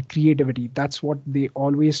 and creativity. That's what they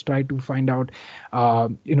always try to find out,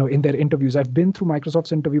 in their interviews. I've been through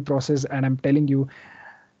Microsoft's interview process, and I'm telling you,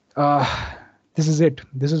 this is it.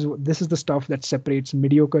 This is the stuff that separates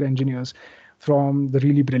mediocre engineers from the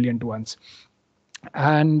really brilliant ones.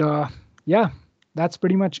 And yeah, that's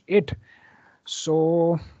pretty much it.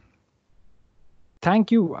 So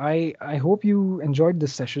thank you. I hope you enjoyed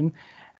this session.